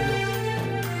थादों बिनानाव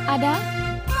आदा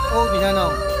औ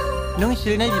बिनानाव नों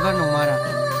सिरिनाय बिबार नंमारा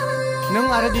नों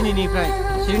आरो दिनैनिफ्राय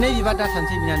सिरिनाय बिबार दा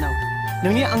सानसै बिनानाव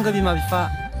नोंनि आंगो बिमा बिफा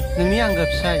नोंनि आंगो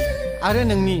फिसाय आरो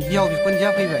नोंनि बिहाव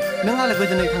बिखुनजोआ फैबाय नों आलो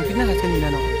गोजोनै थांफिननो हासिगोन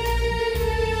बिनानाव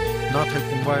नाथाय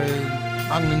फंबाय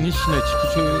आं नोंनि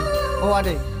सिनायथिखौसो औ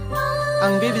आदै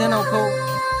आं बे बिनानावखौ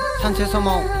सानसे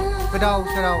समाव गोदाव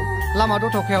सोराव लामा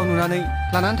दथ'खायाव नुनानै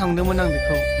लानानै थांदोंमोन आं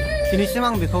बेखौ दिनैसिम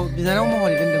आं बेखौ बिनानाव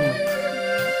महरै दोनदोंमोन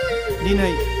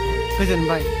दिनै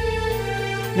गोजोनबाय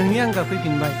नोंनि आंगा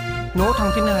फैफिनबाय न'आव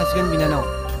थांफिननो हासिगोन बिनानाव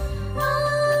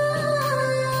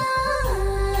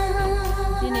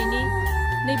दिनैनि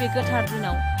नैबे गोथार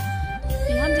दिनाव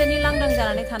बिहामजोनि लांदां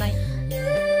जानानै थानाय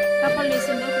खाफालनि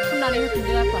सिन्दुरखौ फुननानै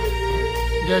होफिनदो आफा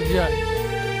दे बियाय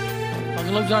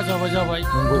आगोलाव जा जाबाय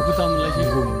दुखु दा मोनलायसै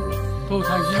थ'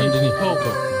 थांसै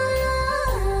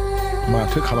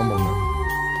माथो खालामबावनो